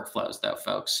weeds of workflows, though,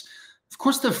 folks, of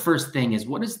course, the first thing is,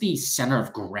 what is the center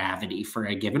of gravity for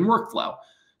a given workflow?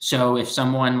 So if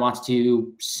someone wants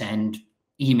to send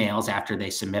emails after they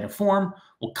submit a form,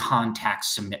 well,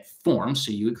 contacts submit forms.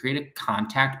 So you would create a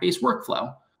contact-based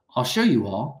workflow. I'll show you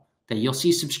all that you'll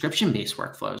see subscription-based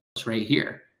workflows right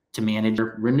here to manage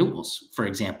your renewals, for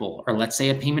example, or let's say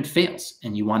a payment fails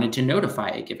and you wanted to notify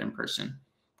a given person.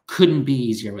 Couldn't be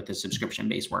easier with a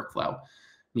subscription-based workflow.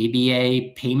 Maybe a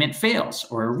payment fails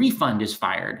or a refund is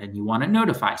fired and you want to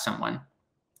notify someone.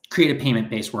 Create a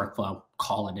payment-based workflow,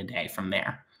 call it a day from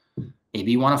there.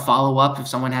 Maybe you want to follow up if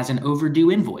someone has an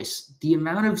overdue invoice. The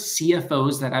amount of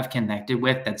CFOs that I've connected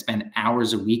with that spend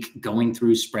hours a week going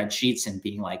through spreadsheets and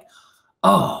being like,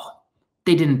 oh,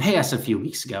 they didn't pay us a few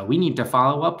weeks ago. We need to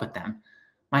follow up with them.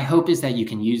 My hope is that you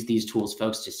can use these tools,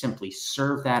 folks, to simply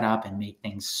serve that up and make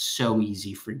things so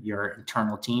easy for your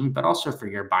internal team, but also for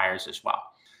your buyers as well.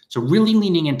 So really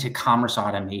leaning into commerce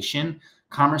automation,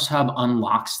 Commerce Hub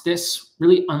unlocks this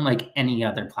really unlike any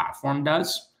other platform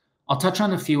does. I'll touch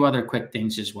on a few other quick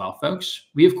things as well, folks.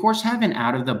 We, of course, have an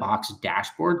out-of-the-box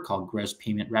dashboard called Gross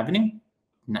Payment Revenue.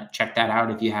 Check that out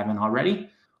if you haven't already.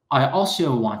 I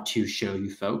also want to show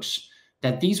you, folks,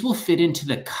 that these will fit into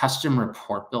the custom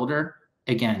report builder.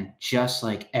 Again, just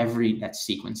like that's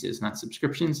sequences, not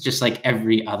subscriptions, just like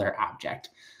every other object.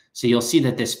 So you'll see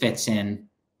that this fits in.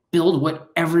 Build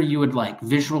whatever you would like.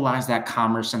 Visualize that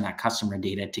commerce and that customer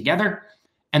data together.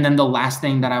 And then the last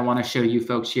thing that I want to show you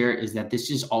folks here is that this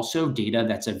is also data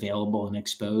that's available and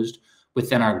exposed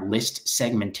within our list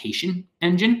segmentation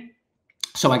engine.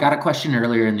 So I got a question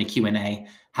earlier in the Q&A.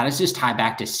 How does this tie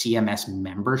back to CMS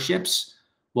memberships?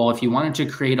 Well, if you wanted to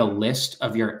create a list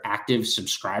of your active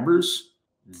subscribers,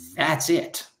 that's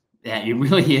it. It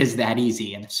really is that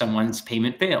easy. And if someone's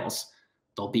payment fails,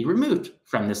 they'll be removed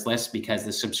from this list because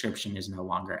the subscription is no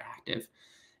longer active.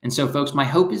 And so, folks, my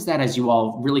hope is that as you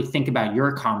all really think about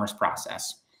your commerce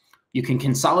process, you can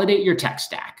consolidate your tech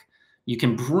stack. You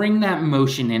can bring that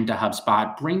motion into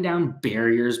HubSpot, bring down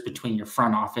barriers between your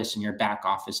front office and your back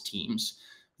office teams,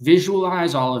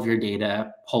 visualize all of your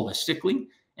data holistically,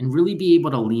 and really be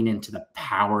able to lean into the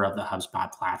power of the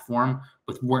HubSpot platform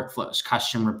with workflows,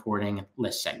 custom reporting, and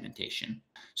list segmentation.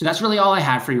 So that's really all I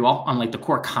had for you all on like the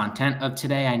core content of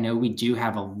today. I know we do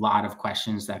have a lot of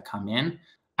questions that come in.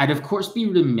 I'd of course be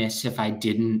remiss if I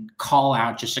didn't call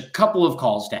out just a couple of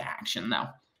calls to action though.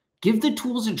 Give the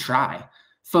tools a try.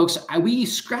 Folks, we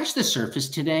scratched the surface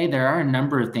today. There are a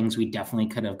number of things we definitely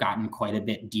could have gotten quite a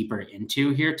bit deeper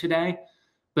into here today.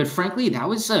 But frankly, that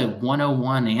was a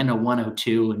 101 and a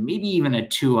 102 and maybe even a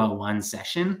 201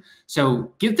 session.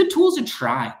 So give the tools a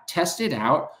try, test it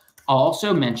out. I'll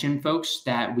also mention, folks,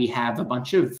 that we have a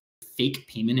bunch of fake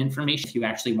payment information. If you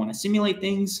actually want to simulate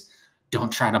things,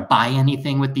 don't try to buy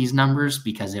anything with these numbers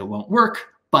because it won't work.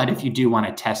 But if you do want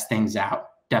to test things out,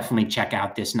 definitely check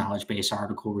out this knowledge base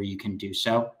article where you can do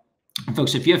so. And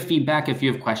folks, if you have feedback, if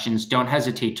you have questions, don't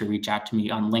hesitate to reach out to me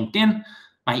on LinkedIn.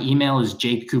 My email is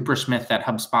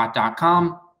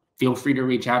jackcoopersmith@hubspot.com. Feel free to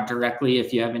reach out directly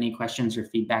if you have any questions or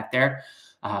feedback there,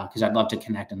 because I'd love to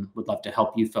connect and would love to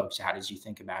help you folks out as you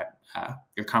think about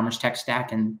your commerce tech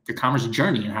stack and your commerce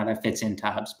journey and how that fits into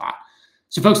HubSpot.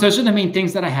 So folks, those are the main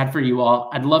things that I had for you all.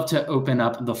 I'd love to open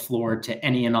up the floor to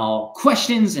any and all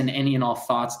questions and any and all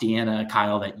thoughts, Deanna,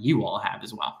 Kyle, that you all have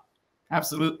as well.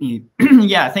 Absolutely.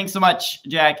 Yeah, thanks so much,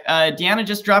 Jack. Deanna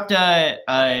just dropped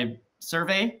a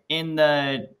survey in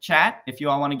the chat. If you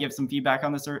all want to give some feedback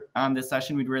on this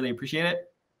session, we'd really appreciate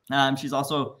it. She's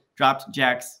also dropped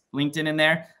Jack's LinkedIn in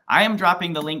there. I am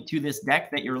dropping the link to this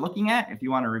deck that you're looking at. If you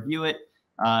want to review it,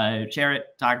 share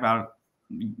it, talk about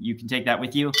it, you can take that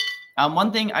with you.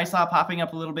 One thing I saw popping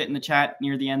up a little bit in the chat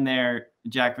near the end there,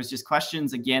 Jack, was just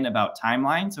questions again about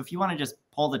timeline. So if you want to just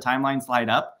pull the timeline slide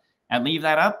up and leave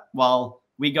that up while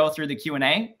we go through the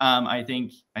Q&A, I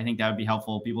think that would be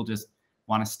helpful. People just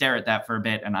want to stare at that for a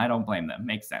bit, and I don't blame them.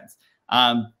 Makes sense.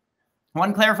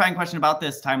 One clarifying question about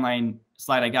this timeline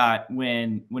slide I got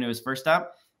when it was first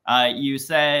up. You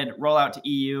said rollout to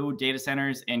EU data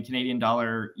centers in Canadian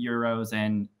dollar, euros,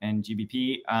 and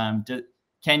GBP.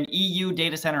 Can EU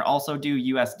data center also do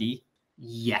USD?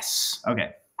 Yes.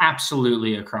 Okay.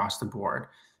 Absolutely across the board.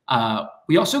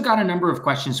 We also got a number of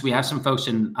questions. We have some folks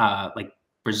in like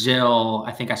Brazil.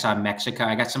 I think I saw Mexico.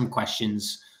 I got some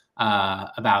questions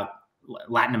about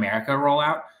Latin America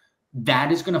rollout.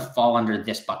 That is going to fall under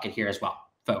this bucket here as well,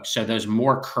 folks. So those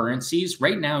more currencies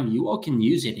right now, you all can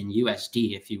use it in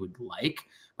USD if you would like.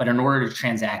 But in order to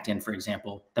transact in, for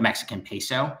example, the Mexican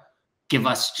peso, give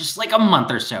us just like a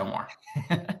month or so more.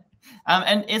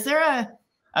 And is there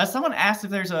someone asked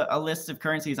if there's a list of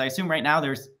currencies. I assume right now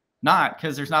there's not,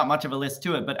 because there's not much of a list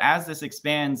to it. But as this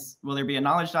expands, will there be a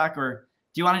knowledge doc, or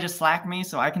do you want to just Slack me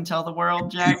so I can tell the world,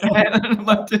 Jack? I'd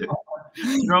love to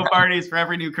throw parties for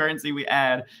every new currency we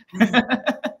add.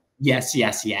 Yes.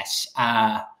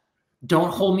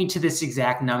 Don't hold me to this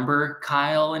exact number,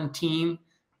 Kyle and team,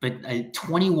 but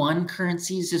 21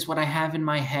 currencies is what I have in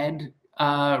my head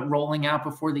rolling out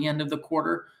before the end of the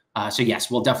quarter. So yes,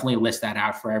 we'll definitely list that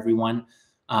out for everyone.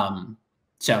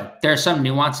 So there are some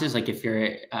nuances, like if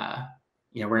you're,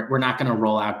 we're not going to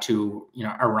roll out to,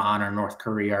 Iran or North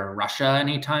Korea or Russia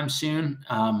anytime soon.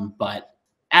 But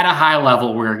at a high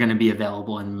level, we're going to be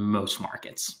available in most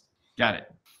markets. Got it.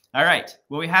 All right.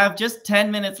 Well, we have just 10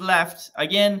 minutes left.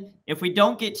 Again, if we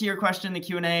don't get to your question in the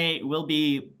Q&A, we'll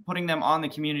be putting them on the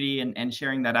community and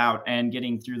sharing that out and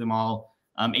getting through them all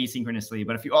asynchronously.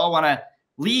 But if you all want to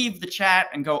leave the chat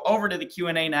and go over to the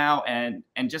Q&A now and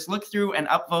just look through and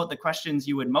upvote the questions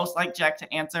you would most like Jack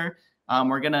to answer,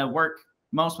 we're going to work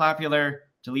most popular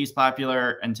to least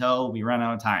popular until we run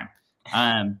out of time.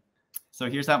 So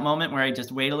here's that moment where I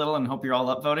just wait a little and hope you're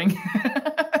all upvoting.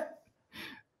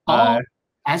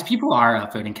 As people are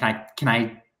upvoting, can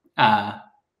I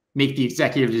make the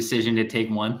executive decision to take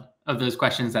one of those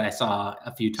questions that I saw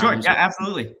a few times? Sure. Yeah,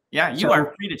 absolutely. Yeah, you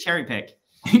are free to cherry pick.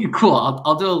 Cool.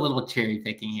 I'll do a little cherry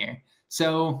picking here.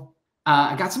 So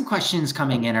I got some questions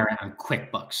coming in around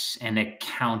QuickBooks and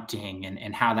accounting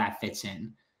and how that fits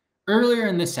in. Earlier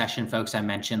in this session, folks, I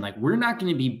mentioned we're not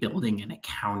going to be building an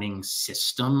accounting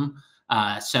system.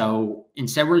 So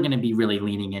instead, we're going to be really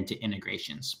leaning into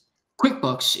integrations.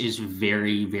 QuickBooks is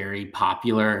very, very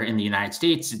popular in the United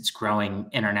States. It's growing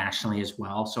internationally as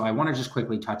well. So I want to just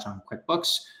quickly touch on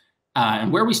QuickBooks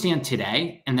and where we stand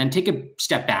today, and then take a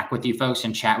step back with you folks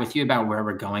and chat with you about where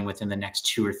we're going within the next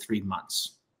 2 or 3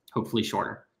 months, hopefully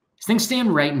shorter. As things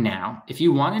stand right now, if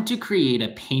you wanted to create a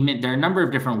payment, there are a number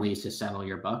of different ways to settle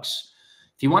your books.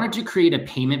 If you wanted to create a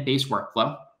payment-based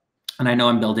workflow, and I know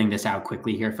I'm building this out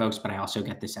quickly here, folks, but I also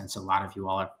get the sense a lot of you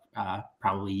all are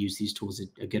probably use these tools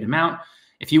a good amount.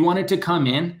 If you wanted to come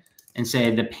in and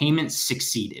say the payment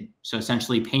succeeded, so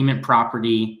essentially payment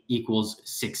property equals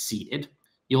succeeded,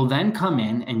 you'll then come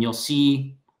in and you'll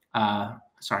see,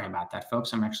 sorry about that,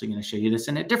 folks. I'm actually going to show you this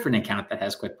in a different account that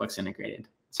has QuickBooks integrated.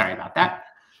 Sorry about that.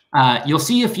 You'll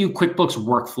see a few QuickBooks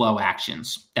workflow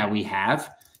actions that we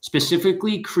have,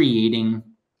 specifically creating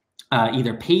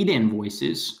either paid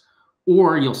invoices,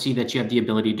 or you'll see that you have the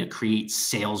ability to create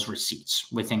sales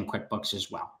receipts within QuickBooks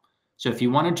as well. So if you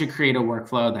wanted to create a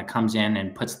workflow that comes in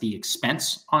and puts the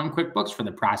expense on QuickBooks for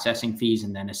the processing fees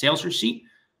and then a sales receipt,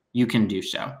 you can do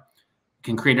so. You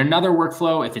can create another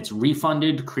workflow. If it's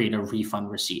refunded, create a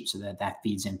refund receipt so that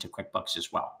feeds into QuickBooks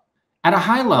as well. At a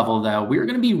high level, though, we're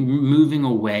going to be moving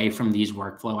away from these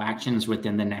workflow actions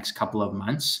within the next couple of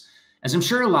months. As I'm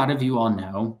sure a lot of you all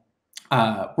know,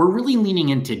 we're really leaning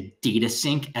into data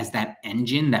sync as that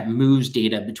engine that moves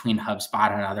data between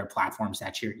HubSpot and other platforms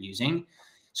that you're using.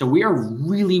 So we are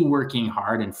really working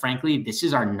hard. And frankly, this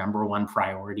is our #1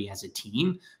 priority as a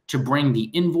team, to bring the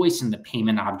invoice and the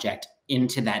payment object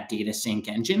into that data sync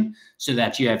engine so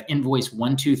that you have invoice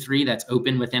 1, 2, 3 that's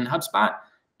open within HubSpot,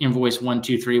 invoice 1,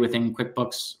 2, 3 within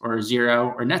QuickBooks or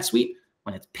Xero or NetSuite.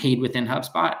 When it's paid within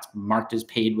HubSpot, it's marked as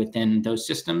paid within those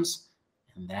systems.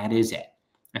 And that is it.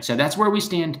 And so that's where we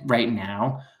stand right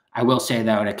now. I will say,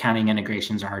 though, accounting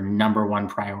integrations are our #1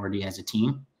 priority as a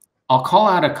team. I'll call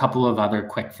out a couple of other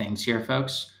quick things here,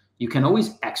 folks. You can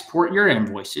always export your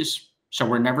invoices. So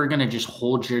we're never going to just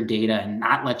hold your data and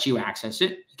not let you access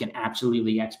it. You can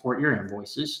absolutely export your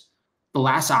invoices. The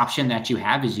last option that you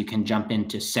have is you can jump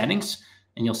into settings,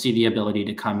 and you'll see the ability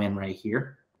to come in right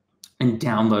here and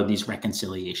download these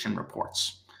reconciliation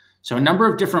reports. So a number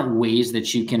of different ways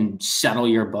that you can settle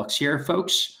your books here,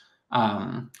 folks.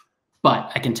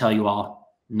 But I can tell you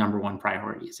all, #1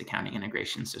 priority is accounting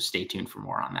integration. So stay tuned for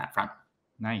more on that front.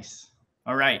 Nice.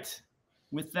 All right.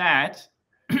 With that,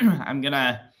 I'm going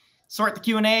to sort the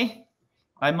Q&A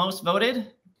by most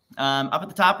voted. Up at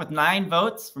the top with 9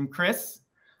 votes from Chris,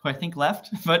 who I think left.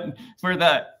 But for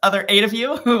the other 8 of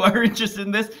you who are interested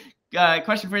in this,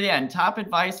 question for the end. Top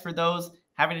advice for those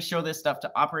having to show this stuff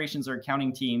to operations or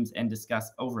accounting teams and discuss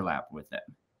overlap with them?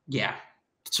 Yeah,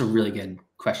 it's a really good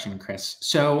question, Chris.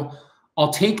 So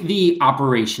I'll take the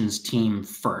operations team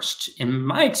first. In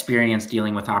my experience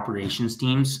dealing with operations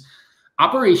teams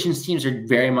are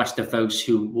very much the folks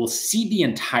who will see the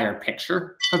entire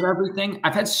picture of everything.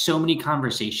 I've had so many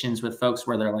conversations with folks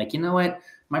where they're like, you know what,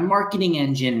 my marketing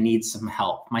engine needs some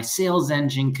help. My sales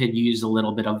engine could use a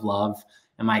little bit of love,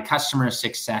 and my customer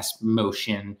success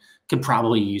motion could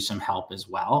probably use some help as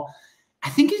well. I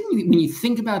think when you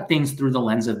think about things through the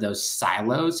lens of those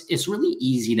silos, it's really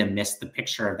easy to miss the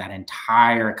picture of that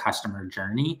entire customer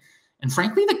journey. And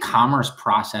frankly, the commerce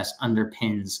process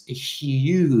underpins a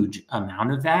huge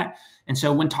amount of that. And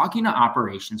so when talking to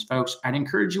operations folks, I'd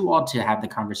encourage you all to have the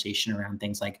conversation around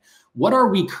things like, what are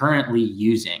we currently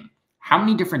using? How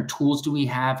many different tools do we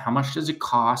have? How much does it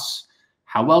cost?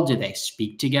 How well do they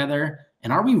speak together?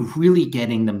 And are we really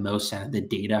getting the most out of the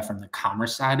data from the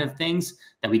commerce side of things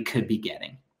that we could be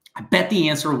getting? I bet the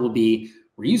answer will be,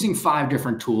 we're using 5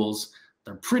 different tools.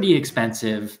 They're pretty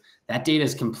expensive. That data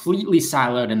is completely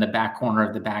siloed in the back corner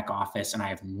of the back office, and I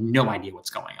have no idea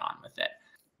what's going on with it.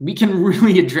 We can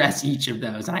really address each of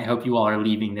those, and I hope you all are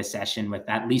leaving this session with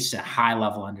at least a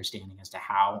high-level understanding as to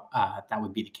how that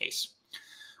would be the case.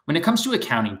 When it comes to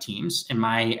accounting teams, in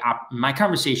my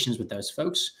conversations with those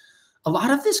folks, a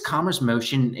lot of this commerce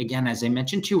motion, again, as I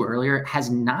mentioned to you earlier, has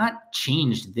not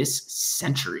changed this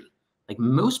century. Like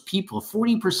most people,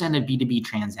 40% of B2B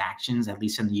transactions, at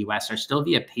least in the US, are still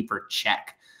via paper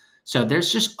check. So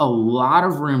there's just a lot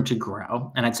of room to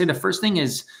grow. And I'd say the first thing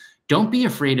is, don't be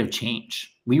afraid of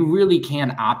change. We really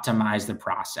can optimize the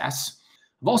process.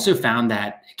 I've also found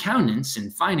that accountants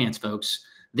and finance folks,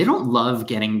 they don't love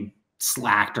getting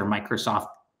Slacked or Microsoft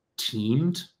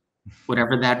Teamed,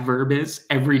 whatever that verb is,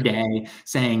 every day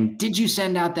saying, did you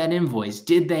send out that invoice?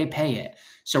 Did they pay it?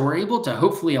 So we're able to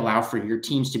hopefully allow for your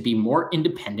teams to be more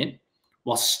independent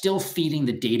while still feeding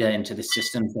the data into the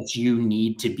systems that you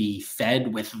need to be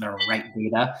fed with the right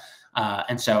data.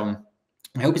 And so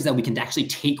my hope is that we can actually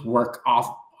take work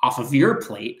off of your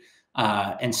plate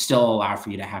and still allow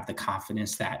for you to have the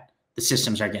confidence that the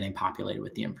systems are getting populated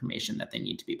with the information that they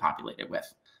need to be populated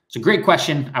with. It's a great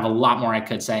question. I have a lot more I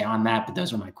could say on that, but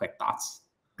those are my quick thoughts.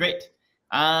 Great.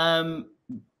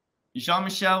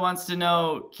 Jean-Michel wants to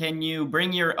know, can you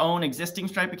bring your own existing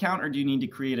Stripe account, or do you need to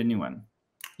create a new one?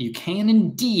 You can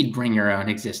indeed bring your own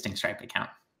existing Stripe account.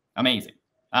 Amazing.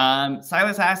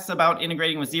 Silas asks about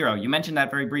integrating with Xero. You mentioned that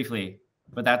very briefly,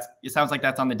 but it sounds like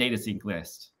that's on the data sync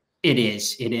list. It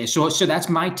is. So that's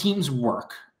my team's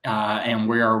work, and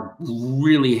we are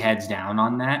really heads down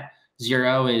on that.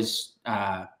 Xero is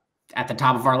at the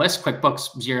top of our list.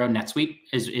 QuickBooks, Xero, NetSuite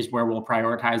is where we'll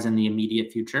prioritize in the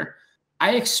immediate future.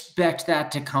 I expect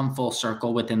that to come full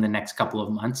circle within the next couple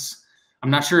of months. I'm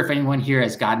not sure if anyone here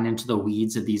has gotten into the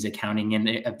weeds of these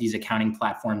accounting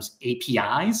platforms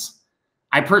APIs.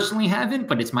 I personally haven't,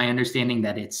 but it's my understanding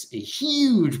that it's a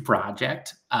huge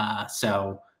project.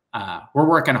 So we're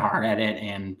working hard at it,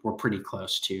 and we're pretty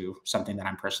close to something that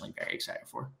I'm personally very excited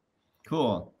for.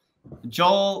 Cool.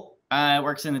 Joel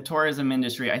works in the tourism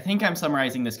industry. I think I'm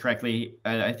summarizing this correctly.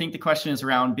 I think the question is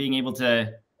around being able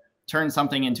to turn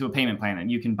something into a payment plan, and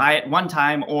you can buy it one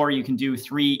time, or you can do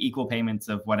 3 equal payments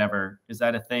of whatever. Is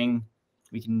that a thing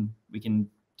we can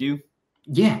do?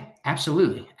 Yeah,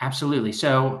 absolutely. Absolutely.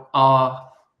 So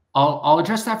I'll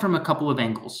address that from a couple of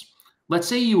angles. Let's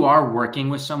say you are working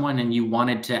with someone and you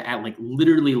wanted to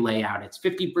literally lay out it's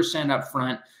 50% up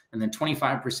front and then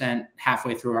 25%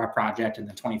 halfway through our project and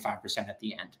then 25% at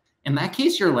the end. In that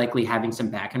case, you're likely having some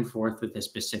back and forth with a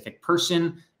specific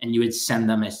person, and you would send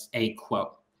them a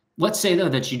quote. Let's say, though,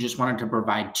 that you just wanted to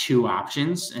provide 2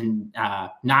 options and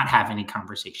not have any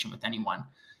conversation with anyone.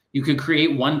 You could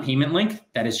create one payment link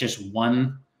that is just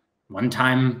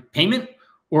one-time payment,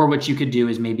 or what you could do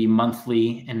is maybe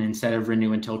monthly, and instead of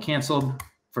renew until canceled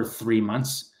for 3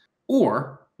 months.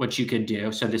 Or what you could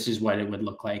do, so this is what it would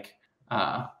look like.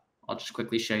 I'll just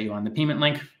quickly show you on the payment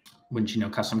link. Wouldn't you know,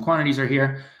 custom quantities are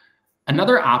here.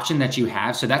 Another option that you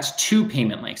have, so that's 2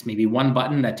 payment links, maybe one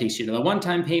button that takes you to the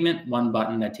one-time payment, one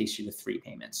button that takes you to 3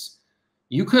 payments.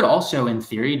 You could also, in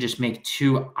theory, just make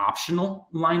 2 optional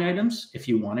line items if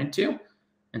you wanted to.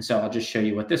 And so I'll just show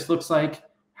you what this looks like.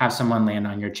 Have someone land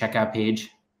on your checkout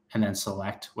page and then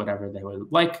select whatever they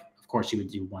would like. Of course, you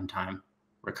would do one-time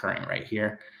recurring right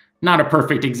here. Not a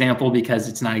perfect example because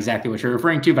it's not exactly what you're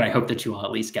referring to, but I hope that you will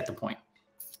at least get the point.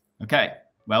 Okay.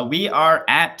 Well, we are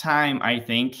at time, I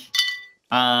think.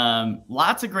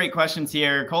 Lots of great questions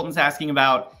here. Colton's asking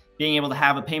about being able to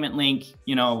have a payment link,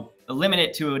 limit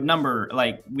it to a number.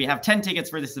 Like, we have 10 tickets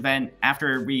for this event.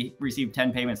 After we receive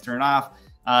 10 payments, turn off.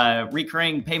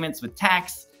 Recurring payments with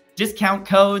tax, discount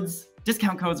codes.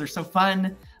 Discount codes are so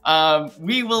fun.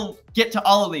 We will get to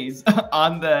all of these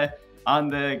on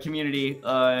the community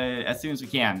as soon as we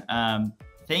can.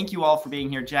 Thank you all for being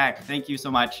here. Jack, thank you so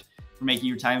much for making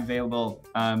your time available.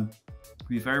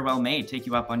 We very well may take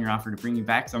you up on your offer to bring you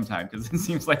back sometime, because it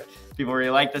seems like people really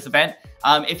like this event.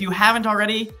 If you haven't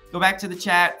already, go back to the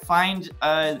chat, find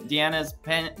Deanna's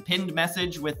pinned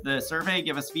message with the survey,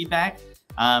 give us feedback,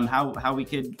 how we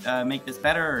could make this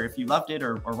better, or if you loved it,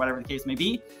 or whatever the case may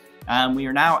be. We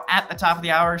are now at the top of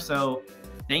the hour, so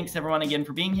thanks everyone again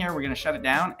for being here. We're going to shut it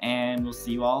down, and we'll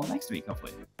see you all next week,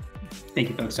 hopefully. Thank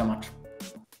you folks so much.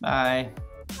 Bye.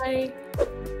 Bye.